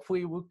yeah,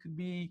 hopefully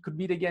we could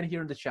meet again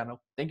here on the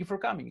channel. Thank you for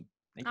coming.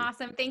 Thank you.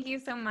 Awesome. Thank you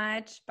so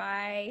much.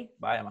 Bye.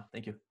 Bye, Emma.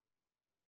 Thank you.